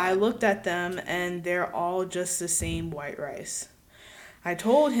 But I looked at them and they're all just the same white rice. I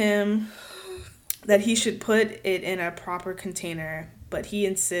told him that he should put it in a proper container, but he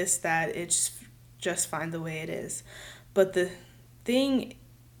insists that it's just fine the way it is. But the thing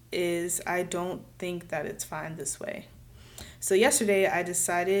is, I don't think that it's fine this way. So yesterday, I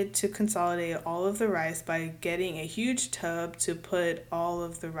decided to consolidate all of the rice by getting a huge tub to put all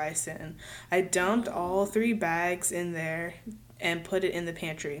of the rice in. I dumped all 3 bags in there and put it in the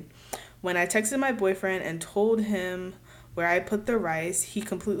pantry. When I texted my boyfriend and told him where I put the rice, he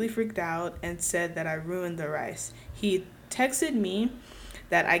completely freaked out and said that I ruined the rice. He texted me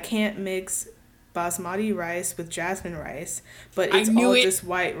that I can't mix basmati rice with jasmine rice, but it's all just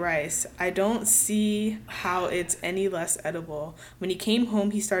white rice. I don't see how it's any less edible. When he came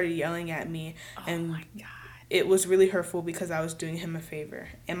home, he started yelling at me, and my God, it was really hurtful because I was doing him a favor.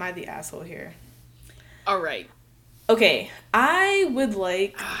 Am I the asshole here? All right. Okay, I would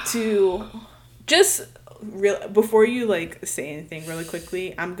like to just before you say anything really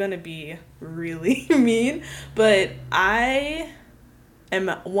quickly, I'm gonna be really mean, but I am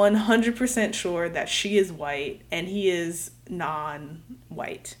 100% sure that she is white and he is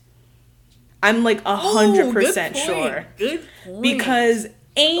non-white. I'm 100% sure. Good point. Because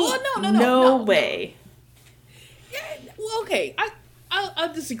ain't no way. Yeah, well, okay.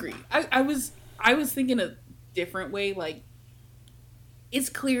 I'll disagree. I was thinking a different way. It's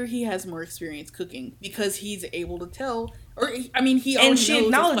clear he has more experience cooking because he's able to tell. Or I mean, he already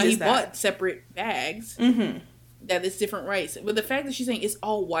knows that's why he bought separate bags. Mm-hmm. That it's different rice. But the fact that she's saying it's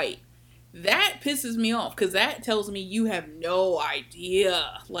all white, that pisses me off because that tells me you have no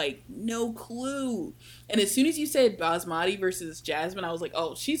idea, no clue. And as soon as you said basmati versus jasmine, I was like,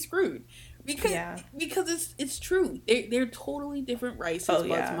 oh, she's screwed. Because it's true. They're totally different rices.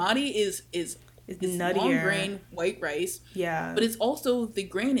 Basmati is nuttier, long grain white rice. Yeah. But it's also, the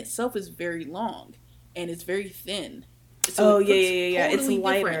grain itself is very long and it's very thin. So yeah. It's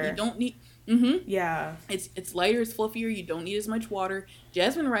lighter. Different. You don't need. Mm-hmm. Yeah. It's lighter, it's fluffier, you don't need as much water.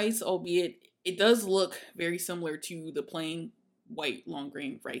 Jasmine rice, albeit it does look very similar to the plain white long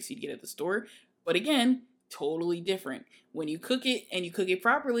grain rice you'd get at the store, but again, totally different. When you cook it and you cook it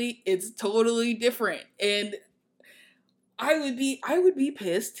properly, it's totally different. And I would be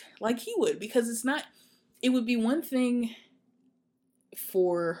pissed like he would, because it would be one thing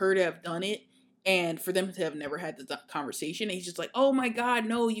for her to have done it And for them to have never had the conversation, and he's just like, oh my God,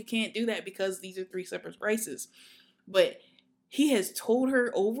 no, you can't do that because these are 3 separate rices. But he has told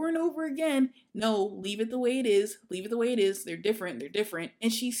her over and over again, no, leave it the way it is. Leave it the way it is. They're different. They're different.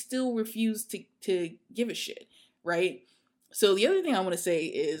 And she still refused to give a shit, right? So the other thing I want to say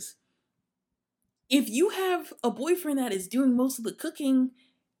is, if you have a boyfriend that is doing most of the cooking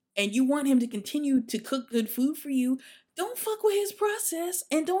and you want him to continue to cook good food for you, don't fuck with his process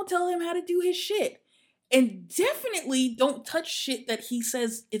and don't tell him how to do his shit. And definitely don't touch shit that he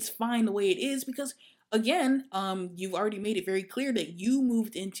says it's fine the way it is, because again, you've already made it very clear that you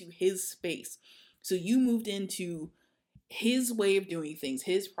moved into his space. So you moved into his way of doing things,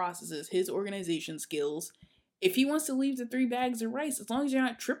 his processes, his organization skills. If he wants to leave the 3 bags of rice, as long as you're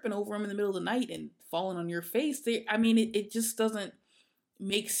not tripping over him in the middle of the night and falling on your face, it just doesn't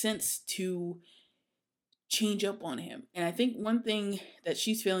make sense to change up on him. And I think one thing that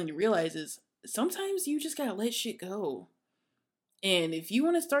she's failing to realize is sometimes you just gotta let shit go. And if you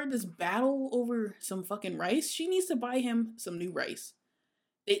want to start this battle over some fucking rice, she needs to buy him some new rice.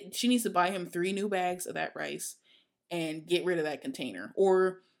 She needs to buy him 3 new bags of that rice and get rid of that container.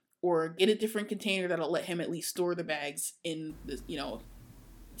 Or get a different container that'll let him at least store the bags in the,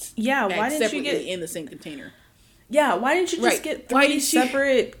 yeah, why didn't you get in the same container? Yeah, why didn't you just get 3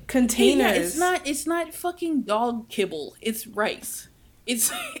 separate containers? Yeah, it's not fucking dog kibble. It's rice. It's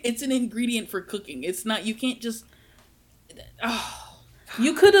an ingredient for cooking. It's not, you can't just,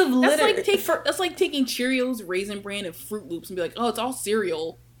 you could have literally. That's like taking Cheerios, Raisin Bran, and Fruit Loops and be like, oh, it's all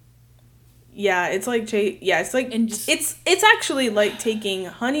cereal. Yeah, it's like it's actually like taking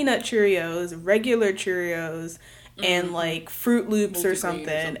Honey Nut Cheerios, regular Cheerios, and like Fruit Loops or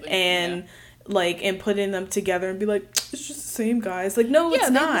something, and and putting them together and be like, it's just the same, guys. Like, no, it's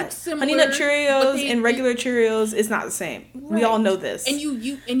not. Honey Nut Cheerios and regular Cheerios is not the same. Right. We all know this. And you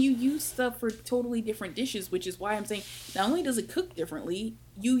use stuff for totally different dishes, which is why I'm saying not only does it cook differently,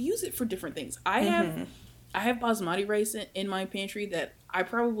 you use it for different things. I have basmati rice in my pantry that I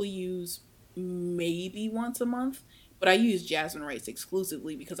probably use maybe once a month, but I use jasmine rice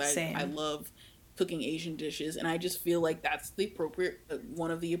exclusively because I love cooking Asian dishes, and I just feel like that's the appropriate one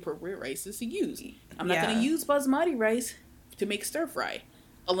of the appropriate rices to use. I'm not going to use basmati rice to make stir fry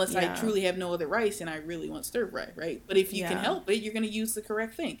unless I truly have no other rice and I really want stir fry, right? But if you can help it, you're going to use the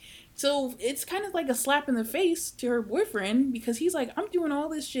correct thing. So it's kind of like a slap in the face to her boyfriend, because he's like, I'm doing all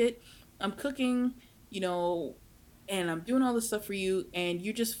this shit, I'm cooking, and I'm doing all this stuff for you, and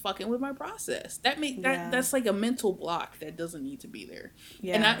you're just fucking with my process. That's like a mental block that doesn't need to be there.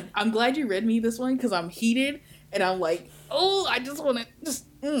 Yeah. And I'm glad you read me this one, because I'm heated, and I'm like, oh, I just want to just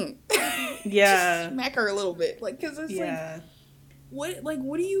just smack her a little bit, like, because it's what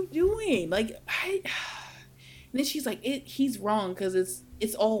are you doing? Like, and then she's like, he's wrong because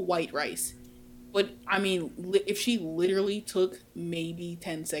it's all white rice. But I mean, if she literally took maybe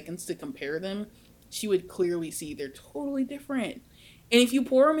 10 seconds to compare them, she would clearly see they're totally different. And if you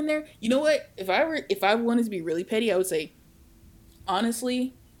pour them in there, you know what? If I wanted to be really petty, I would say,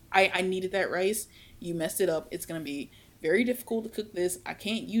 honestly, I needed that rice. You messed it up. It's going to be very difficult to cook this. I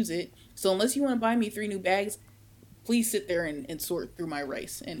can't use it. So unless you want to buy me 3 new bags, please sit there and sort through my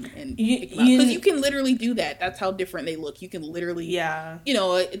rice and pick them out. Because you can literally do that. That's how different they look. You can literally,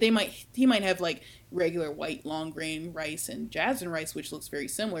 he might have like regular white long grain rice and jasmine rice, which looks very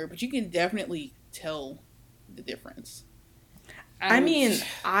similar, but you can definitely tell the difference.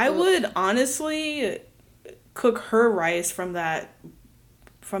 I would honestly cook her rice from that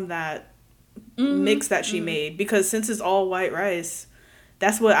mix that she made, because since it's all white rice,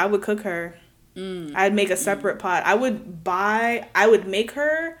 that's what I would cook her. I'd make a separate pot. I would make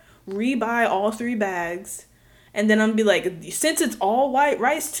her rebuy all 3 bags, and then I'm be like, since it's all white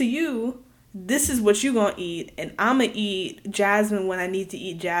rice to you, this is what you gonna eat, and I'm gonna eat jasmine when I need to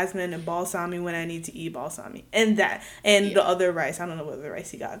eat jasmine, and balsami when I need to eat balsami, and the other rice. I don't know what other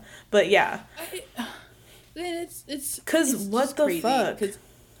rice he got, but yeah. It's because what the crazy, fuck? Because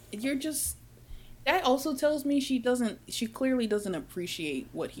you're just. That also tells me she clearly doesn't appreciate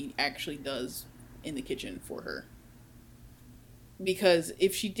what he actually does in the kitchen for her. Because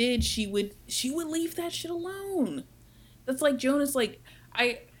if she did, she would leave that shit alone. That's like Jonas, like,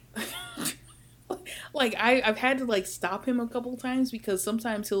 I've had to like stop him a couple times, because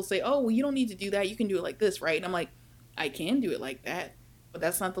sometimes he'll say, oh, well, you don't need to do that, you can do it like this, right? And I'm like, I can do it like that, but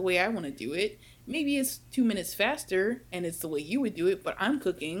that's not the way I want to do it. Maybe it's 2 minutes faster and it's the way you would do it, but I'm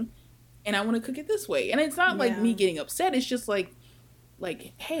cooking and I want to cook it this way. And it's not like me getting upset. It's just like,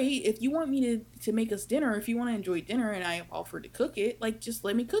 like, hey, if you want me to make us dinner, if you want to enjoy dinner and I offer to cook it, like, just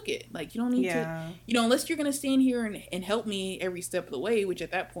let me cook it. Like, you don't need to, unless you're going to stand here and help me every step of the way, which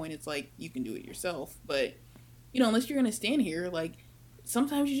at that point, it's like, you can do it yourself. But, unless you're going to stand here, like,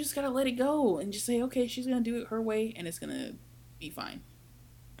 sometimes you just got to let it go and just say, okay, she's going to do it her way and it's going to be fine.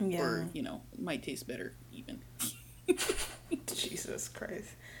 Yeah. Or, it might taste better even. Jesus Christ.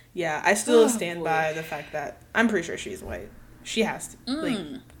 Yeah, I still stand by the fact that I'm pretty sure she's white. She has to.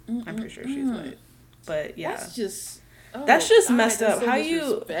 I'm pretty sure she's white. But yeah. That's just messed up. So how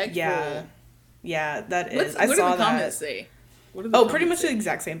you... Yeah. Yeah, that is. I saw that. What do the comments say? Pretty much the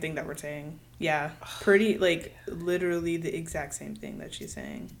exact same thing that we're saying. Yeah. Pretty, like, literally the exact same thing that she's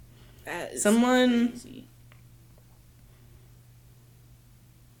saying. That is crazy.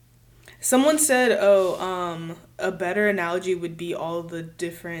 Someone said, a better analogy would be all the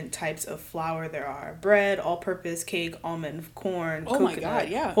different types of flour there are. Bread, all-purpose, cake, almond, corn, coconut, my God,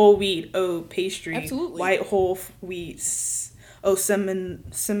 yeah. Whole wheat, oat, pastry, absolutely. White whole wheat, seminolia,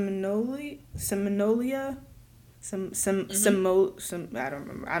 I don't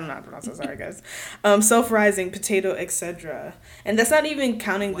remember. I don't know how to pronounce it. Sorry, guys. Self-rising, potato, etc. And that's not even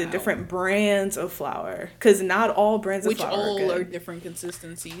counting the different brands of flour, because not all brands of flour are good. Which all are different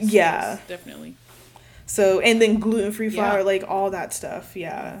consistencies. Yeah, yes, definitely. So, and then gluten-free flour, like all that stuff.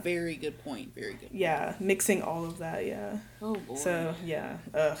 Yeah. Very good point. Very good point. Yeah, mixing all of that. Yeah. Oh boy. So yeah.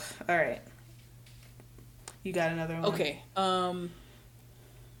 Ugh. All right. You got another one? Okay.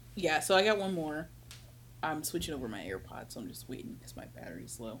 Yeah. So I got one more. I'm switching over my AirPods, so I'm just waiting because my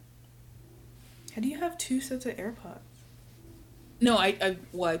battery's low. How do you have 2 sets of AirPods? No, I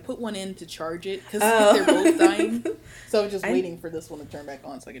put one in to charge it because they're both dying. So I'm just waiting for this one to turn back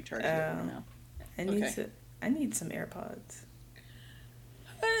on so I can charge it right now. I need some AirPods.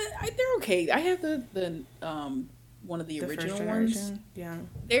 They're okay. I have the one of the original ones. Yeah.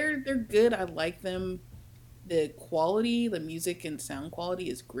 They're good. I like them. The quality, the music and sound quality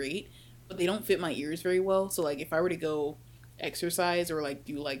is great. But they don't fit my ears very well. So, like, if I were to go exercise or, like,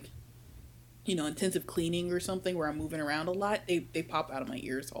 do, like, intensive cleaning or something where I'm moving around a lot, they pop out of my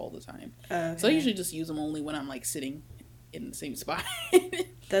ears all the time. Okay. So I usually just use them only when I'm, like, sitting in the same spot.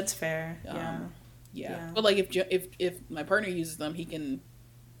 That's fair. Yeah. But, like, if my partner uses them, he can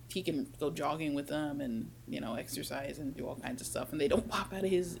go jogging with them and, exercise and do all kinds of stuff. And they don't pop out of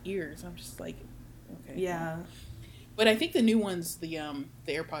his ears. I'm just like, okay. Yeah. But I think the new ones, the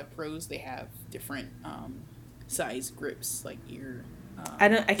AirPod Pros, they have different size grips, like ear.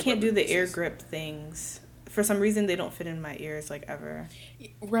 I can't do the ear grip things. For some reason, they don't fit in my ears like ever.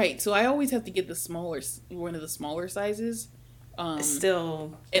 Right. So I always have to get one of the smaller sizes.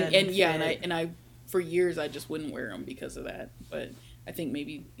 Still. And I for years I just wouldn't wear them because of that. But I think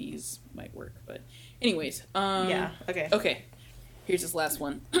maybe these might work. But anyways. Yeah. Okay. Okay. Here's this last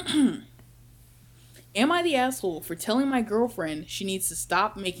one. Am I the asshole for telling my girlfriend she needs to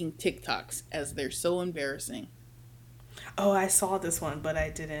stop making TikToks as they're so embarrassing? Oh, I saw this one, but I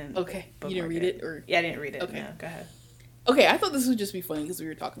didn't. Okay. You didn't read it? Yeah, I didn't read it. Okay. No, go ahead. Okay, I thought this would just be funny because we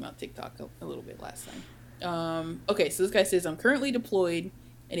were talking about TikTok a little bit last time. Okay, so this guy says, I'm currently deployed,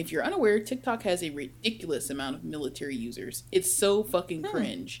 and if you're unaware, TikTok has a ridiculous amount of military users. It's so fucking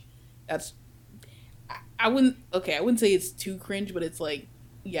cringe. I wouldn't say it's too cringe, but it's like,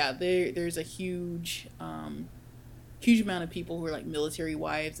 yeah, there's a huge amount of people who are like military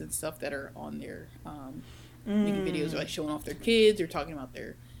wives and stuff that are on there making videos or like showing off their kids or talking about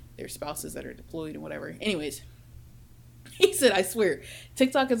their spouses that are deployed and whatever. Anyways, he said, I swear,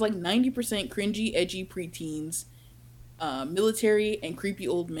 TikTok is like 90% cringy, edgy preteens, military and creepy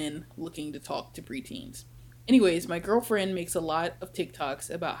old men looking to talk to preteens. Anyways, my girlfriend makes a lot of TikToks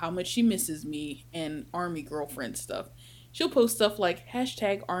about how much she misses me and army girlfriend stuff. She'll post stuff like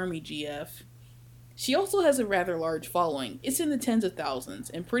 #ArmyGF. She also has a rather large following. It's in the tens of thousands,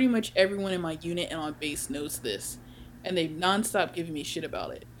 and pretty much everyone in my unit and on base knows this, and they've nonstop giving me shit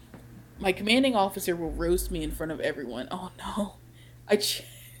about it. My commanding officer will roast me in front of everyone. Oh no.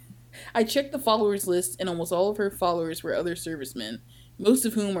 I checked the followers list, and almost all of her followers were other servicemen, most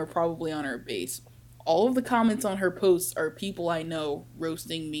of whom are probably on our base. All of the comments on her posts are people I know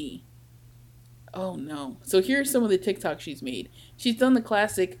roasting me. Oh no. So here's some of the TikToks she's made. She's done the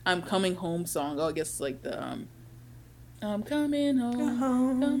classic I'm coming home song. Oh, I guess like the I'm coming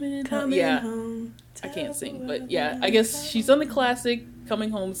home, coming home. I can't sing, but yeah, I guess she's done the classic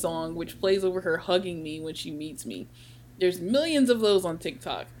coming home song, which plays over her hugging me when she meets me. There's millions of those on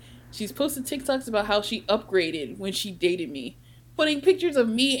TikTok. She's posted TikToks about how she upgraded when she dated me, putting pictures of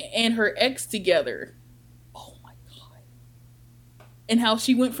me and her ex together. And how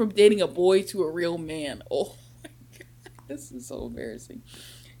she went from dating a boy to a real man. Oh my God. This is so embarrassing.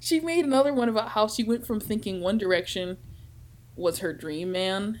 She made another one about how she went from thinking One Direction was her dream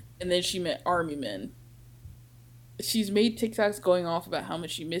man, and then she met Army Men. She's made TikToks going off about how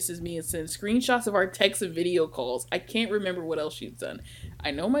much she misses me and sends screenshots of our text and video calls. I can't remember what else she's done.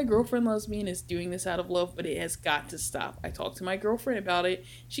 I know my girlfriend loves me and is doing this out of love, but it has got to stop. I talked to my girlfriend about it.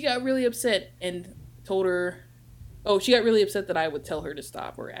 She got really upset and told her... Oh, she got really upset that I would tell her to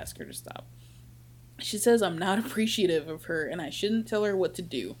stop or ask her to stop. She says I'm not appreciative of her and I shouldn't tell her what to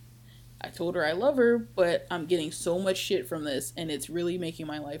do. I told her I love her, but I'm getting so much shit from this and it's really making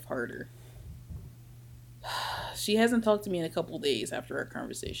my life harder. She hasn't talked to me in a couple days after our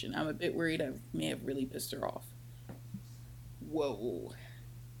conversation. I'm a bit worried I may have really pissed her off. Whoa.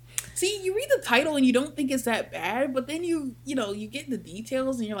 See, you read the title and you don't think it's that bad, but then you get the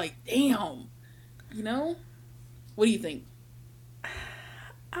details and you're like, damn. You know? What do you think?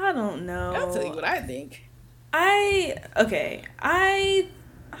 I don't know. I'll tell you what I think. I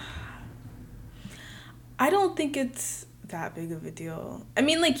don't think it's that big of a deal. I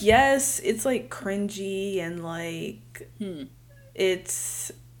mean, like, yes, it's like cringy and like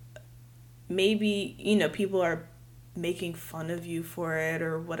it's maybe, people are making fun of you for it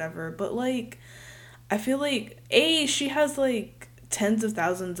or whatever, but like I feel like she has like tens of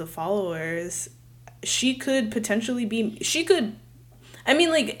thousands of followers. She could I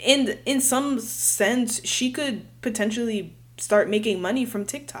mean, like, in some sense, she could potentially start making money from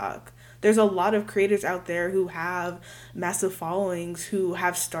TikTok. There's a lot of creators out there who have massive followings, who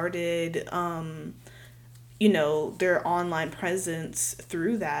have started, their online presence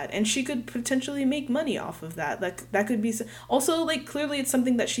through that. And she could potentially make money off of that. Like, that could be... Also, like, clearly it's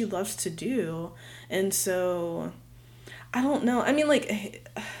something that she loves to do. And so, I don't know. I mean, like...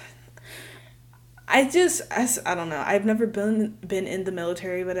 I don't know. I've never been in the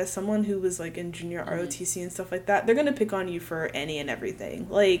military, but as someone who was like in junior ROTC and stuff like that, they're gonna pick on you for any and everything.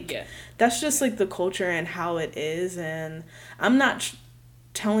 Like, that's just like the culture and how it is. And I'm not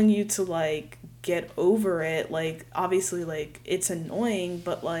telling you to like get over it. Like, obviously, like, it's annoying,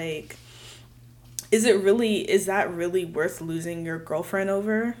 but like, would that really worth losing your girlfriend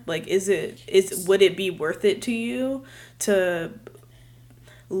over? Like, would it be worth it to you to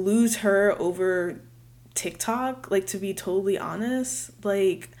lose her over TikTok? Like, to be totally honest,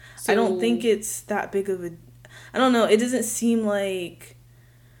 like, I don't think it's that big of a... I don't know. It doesn't seem like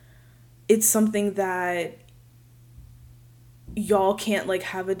it's something that y'all can't like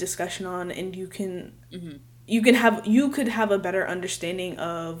have a discussion on, and you could have a better understanding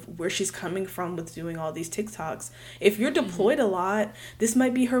of where she's coming from with doing all these TikToks. If you're deployed a lot, this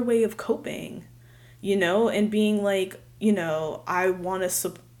might be her way of coping, and being like,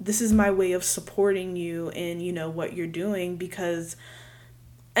 this is my way of supporting you in, what you're doing. Because,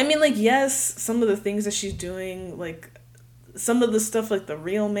 I mean, like, yes, some of the things that she's doing, like, some of the stuff, like the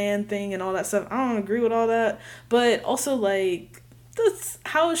real man thing and all that stuff, I don't agree with all that. But also, like, that's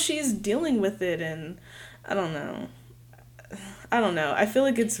how she's dealing with it. And I don't know. I feel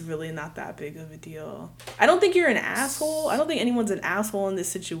like it's really not that big of a deal. I don't think you're an asshole. I don't think anyone's an asshole in this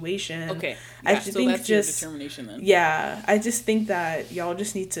situation. Okay. Yeah, I just think that's your determination then. Yeah. I just think that y'all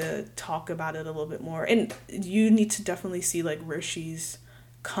just need to talk about it a little bit more. And you need to definitely see like where she's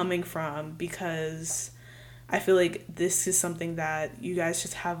coming from, because I feel like this is something that you guys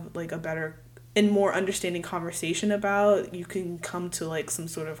just have like a better and more understanding conversation about. You can come to like some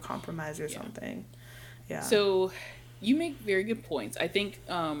sort of compromise or something. Yeah. So you make very good points. I think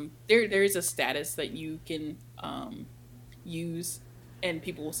there is a status that you can use, and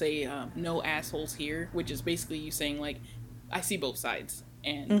people will say no assholes here, which is basically you saying like, I see both sides,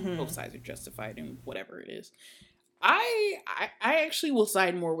 and both sides are justified in whatever it is. I actually will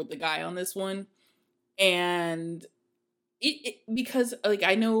side more with the guy on this one, and it because like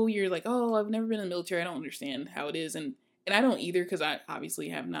I know you're like, oh, I've never been in the military, I don't understand how it is, and I don't either, because I obviously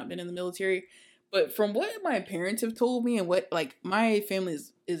have not been in the military. But from what my parents have told me, and what, like, my family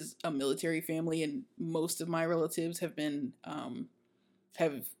is a military family, and most of my relatives have been,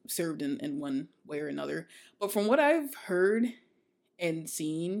 have served in one way or another. But from what I've heard and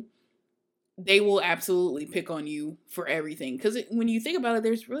seen, they will absolutely pick on you for everything. Because when you think about it,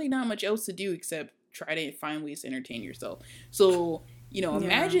 there's really not much else to do except try to find ways to entertain yourself. So,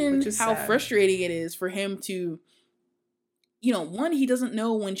 imagine how frustrating it is for him to... one, he doesn't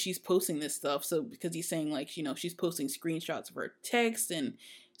know when she's posting this stuff. So, because he's saying, like, she's posting screenshots of her text and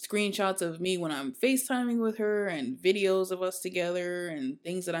screenshots of me when I'm FaceTiming with her and videos of us together and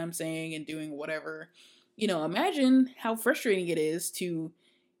things that I'm saying and doing whatever. Imagine how frustrating it is to,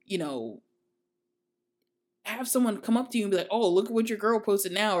 have someone come up to you and be like, oh, look at what your girl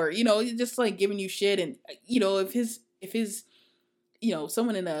posted now. Or, just like giving you shit. And, if if his,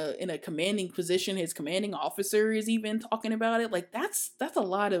 someone in a commanding position, his commanding officer is even talking about it, like that's a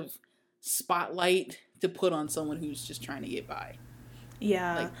lot of spotlight to put on someone who's just trying to get by.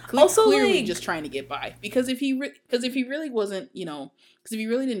 Yeah. Like also, clearly just trying to get by. Because if he really wasn't, because if he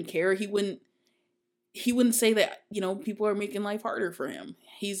really didn't care, he wouldn't say that, people are making life harder for him.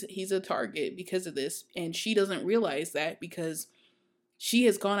 He's a target because of this, and she doesn't realize that because she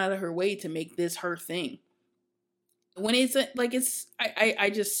has gone out of her way to make this her thing. When it's like,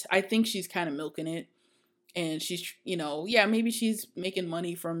 I think she's kind of milking it, and she's, maybe she's making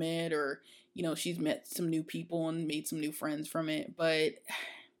money from it, or, she's met some new people and made some new friends from it, but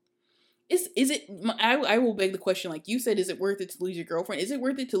is it, I will beg the question, like you said, is it worth it to lose your girlfriend? Is it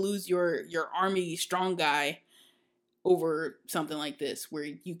worth it to lose your army strong guy over something like this, where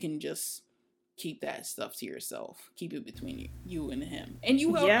you can just keep that stuff to yourself, keep it between you and him? And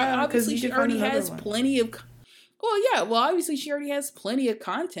obviously she already has plenty of, obviously she already has plenty of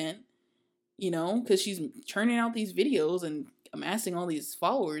content, because she's churning out these videos and amassing all these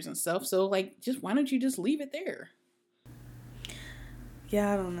followers and stuff. So like, just why don't you just leave it there?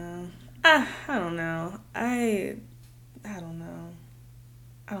 Yeah, I don't know. I don't know. I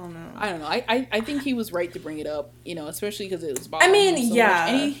don't know. I think he was right to bring it up, especially because it was bothering him so much.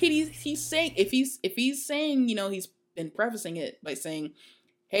 And he's saying, if he's saying, he's been prefacing it by saying,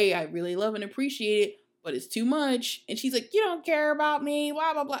 hey, I really love and appreciate it, but it's too much. And she's like, you don't care about me,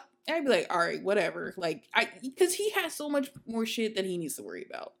 blah, blah, blah. I'd be like, all right, whatever. Like, because he has so much more shit that he needs to worry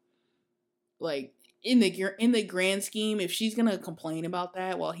about. Like, in the grand scheme, if she's gonna complain about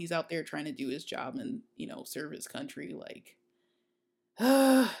that while he's out there trying to do his job and, serve his country, like,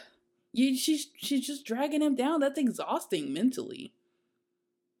 she's just dragging him down. That's exhausting mentally.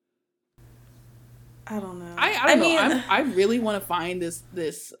 I don't know. I mean, I really want to find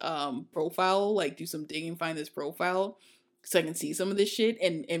this profile, like do some digging, find this profile so I can see some of this shit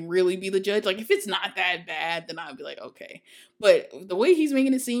and really be the judge. Like, if it's not that bad, then I'd be like, okay. But the way he's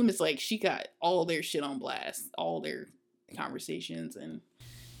making it seem, it's like she got all their shit on blast, all their conversations and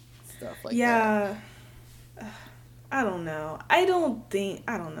stuff like that. Yeah. I don't know. I don't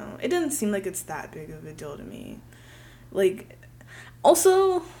know. It doesn't seem like it's that big of a deal to me. Like,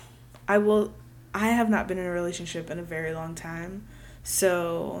 also, I have not been in a relationship in a very long time,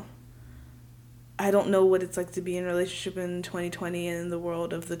 so I don't know what it's like to be in a relationship in 2020 and in the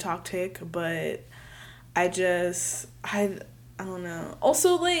world of the toxic, but I don't know.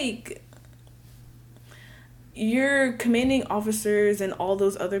 Also, like, your commanding officers and all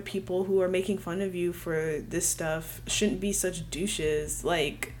those other people who are making fun of you for this stuff shouldn't be such douches.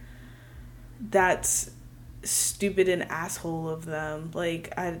 Like, that's stupid and asshole of them.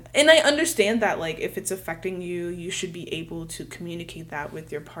 Like, I understand that, like, if it's affecting you, you should be able to communicate that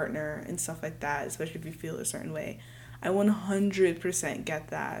with your partner and stuff like that, especially if you feel a certain way. I 100% get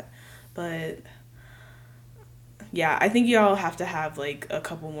that. But yeah, I think y'all have to have, like, a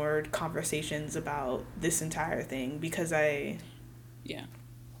couple more conversations about this entire thing, because I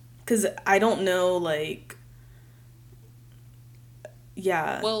don't know, like,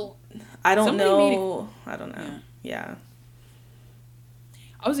 yeah. Well, I don't know. Yeah.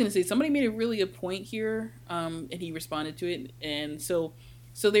 I was going to say, somebody made a really good point here, and he responded to it. And so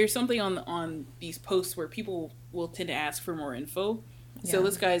there's something on these posts where people will tend to ask for more info. Yeah. So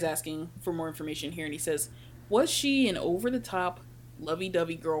this guy is asking for more information here, and he says, was she an over-the-top,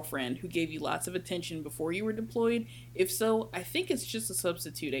 lovey-dovey girlfriend who gave you lots of attention before you were deployed? If so, I think it's just a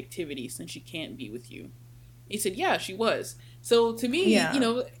substitute activity since she can't be with you. He said, yeah, she was. So to me,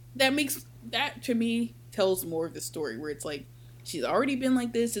 that to me tells more of the story, where it's like, she's already been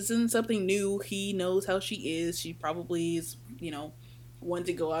like this. This isn't something new. He knows how she is. She probably is, one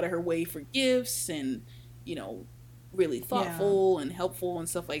to go out of her way for gifts and, really thoughtful and helpful and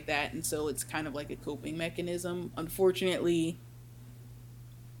stuff like that. And so it's kind of like a coping mechanism. Unfortunately,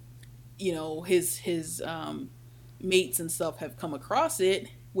 his mates and stuff have come across it,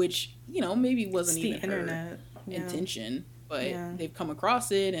 which, maybe wasn't even her intention, but they've come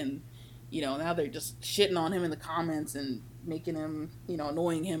across it, and, now they're just shitting on him in the comments and making him,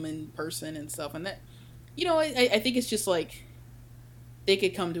 annoying him in person and stuff. And that, I think it's just like, they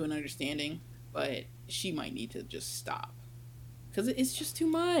could come to an understanding, but she might need to just stop, because it's just too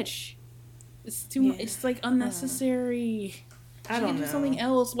much. It's too much. It's like unnecessary. I don't know. Do something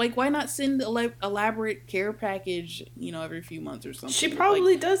else. Like, why not send elaborate care package, every few months or something? She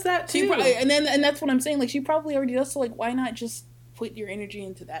probably does that too. And that's what I'm saying. Like, she probably already does. So, like, why not just put your energy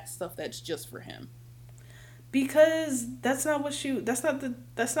into that stuff that's just for him? Because that's not the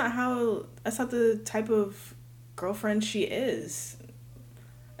type of girlfriend she is.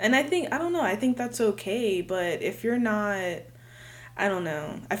 And I don't know, I think that's okay, but if you're not, I don't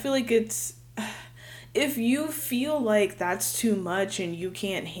know. I feel like it's, if you feel like that's too much and you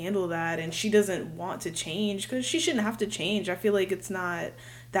can't handle that and she doesn't want to change, because she shouldn't have to change. I feel like it's not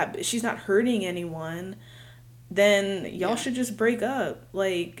that, she's not hurting anyone, then y'all should just break up.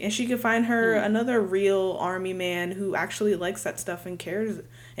 Like, and she could find her another real army man who actually likes that stuff and cares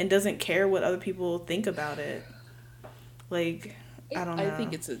and doesn't care what other people think about it. Like, I don't know. I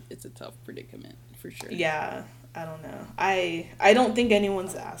think it's a tough predicament for sure. Yeah, I don't know. I don't think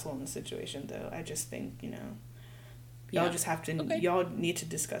anyone's the asshole in the situation though. I just think, you know, y'all just have to y'all need to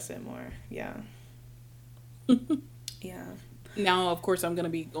discuss it more. Yeah. Yeah. Now, of course, I'm gonna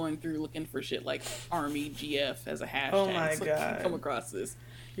be going through looking for shit like Army GF as a hashtag. Oh my so god! I can come across this.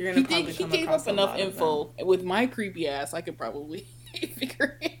 You're gonna probably come across he gave up enough info with my creepy ass. I could probably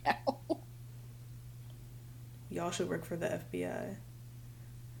figure it out. Y'all should work for the FBI. Yeah.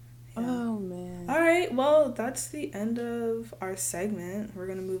 Oh man! All right, well, that's the end of our segment. We're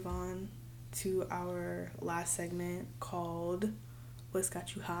gonna move on to our last segment called "What's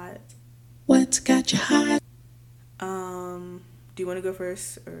Got You Hot." What's got you hot? Do you want to go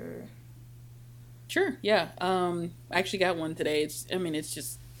first or? Sure. Yeah. I actually got one today. It's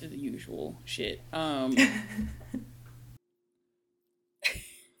just the usual shit. I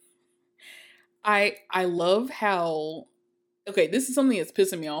love how. Okay, this is something that's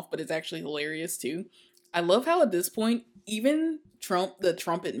pissing me off, but it's actually hilarious too. I love how at this point, even the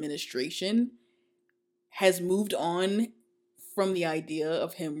Trump administration, has moved on from the idea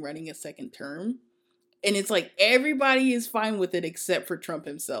of him running a second term. And it's like everybody is fine with it except for Trump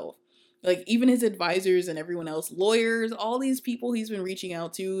himself. Like even his advisors and everyone else, lawyers, all these people he's been reaching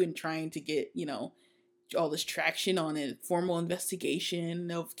out to and trying to get, you know, all this traction on a formal investigation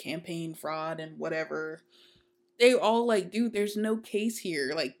of campaign fraud and whatever. They all like, dude, there's no case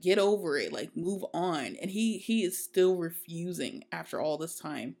here. Like, get over it. Like, move on. And he is still refusing after all this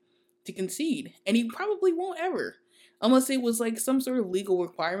time to concede. And he probably won't ever. Unless it was like some sort of legal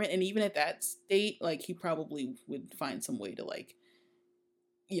requirement. And even at that state, like he probably would find some way to like,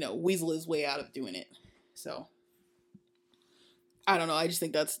 you know, weasel his way out of doing it. So I don't know. I just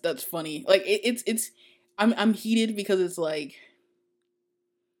think that's funny. Like I'm heated because it's like,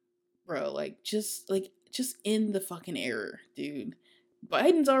 bro, like just end the fucking error, dude.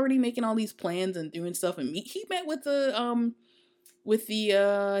 Biden's already making all these plans and doing stuff, and he met with the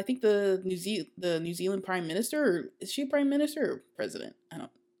I think the New Zealand Prime Minister, or is she Prime Minister or President? I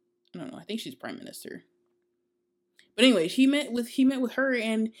don't know. I think she's Prime Minister. But anyways, he met with her,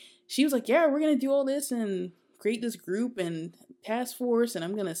 and she was like, "Yeah, we're gonna do all this and create this group and task force, and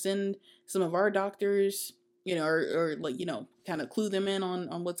I'm gonna send some of our doctors, you know, or like, you know, kind of clue them in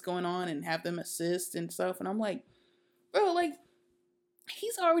on what's going on and have them assist and stuff." And I'm like, bro, like,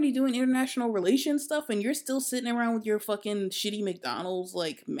 he's already doing international relations stuff and you're still sitting around with your fucking shitty McDonald's,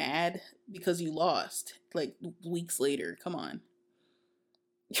 like, mad because you lost, like, weeks later. Come on.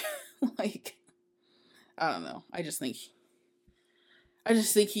 Like, I don't know. I just think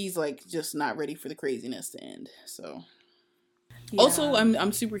he's, like, just not ready for the craziness to end. So, yeah. Also,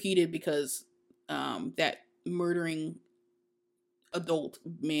 I'm super heated because that murdering adult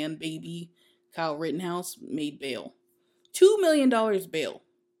man baby Kyle Rittenhouse made bail. $2 million bail.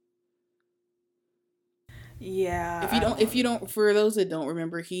 Yeah. If you don't, for those that don't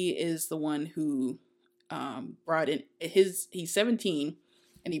remember, he is the one who brought in he's 17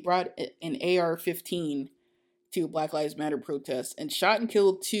 and he brought an AR-15 to a Black Lives Matter protest and shot and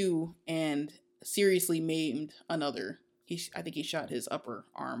killed 2 and seriously maimed another. I think he shot his upper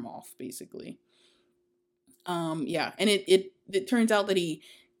arm off, basically. Yeah, and it turns out that he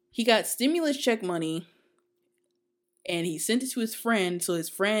got stimulus check money and he sent it to his friend so his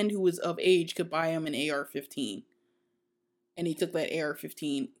friend who was of age could buy him an AR-15. And he took that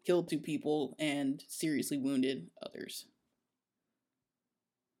AR-15, killed 2 people, and seriously wounded others.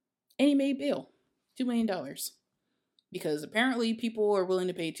 And he made bail. $2 million. Because apparently people are willing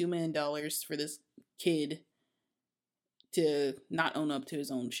to pay $2 million for this kid to not own up to his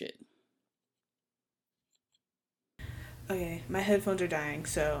own shit. Okay, my headphones are dying,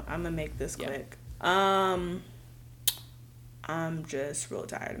 so I'm gonna make this quick. I'm just real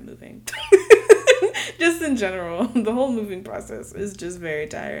tired of moving. Just in general, the whole moving process is just very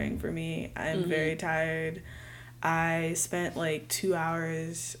tiring for me. I'm very tired. I spent like 2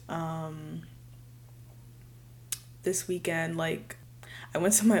 hours this weekend. Like, I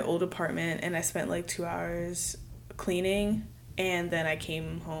went to my old apartment and I spent like 2 hours cleaning, and then I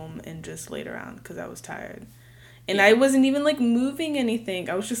came home and just laid around because I was tired. And I wasn't even like moving anything.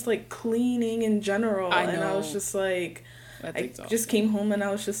 I was just like cleaning in general. And I was just like, I just came home and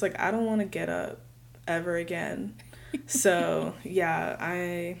I was just like, I don't want to get up ever again. So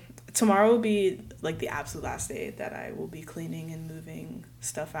yeah, tomorrow will be like the absolute last day that I will be cleaning and moving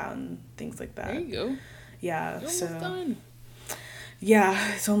stuff out and things like that. There you go. Yeah. You're almost done.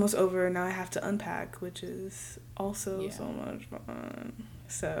 Yeah, it's almost over. Now I have to unpack, which is also so much fun.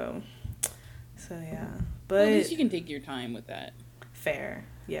 So yeah. But well, at least you can take your time with that. Fair.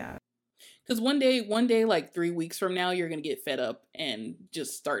 Yeah. Because one day, like 3 weeks from now, you're going to get fed up and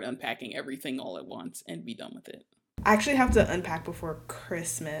just start unpacking everything all at once and be done with it. I actually have to unpack before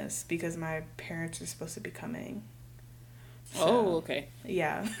Christmas because my parents are supposed to be coming. So, oh, okay.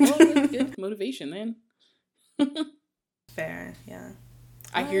 Yeah. Well, that's good motivation then. Fair, yeah.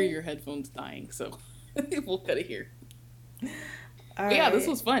 I hear your headphones dying, so we'll cut it here. Right. Yeah, this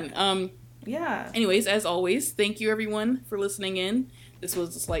was fun. Yeah. Anyways, as always, thank you everyone for listening in. This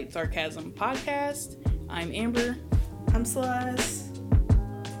was the Slight Sarcasm Podcast. I'm Amber. I'm Celeste.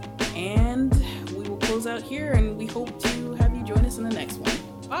 And we will close out here, and we hope to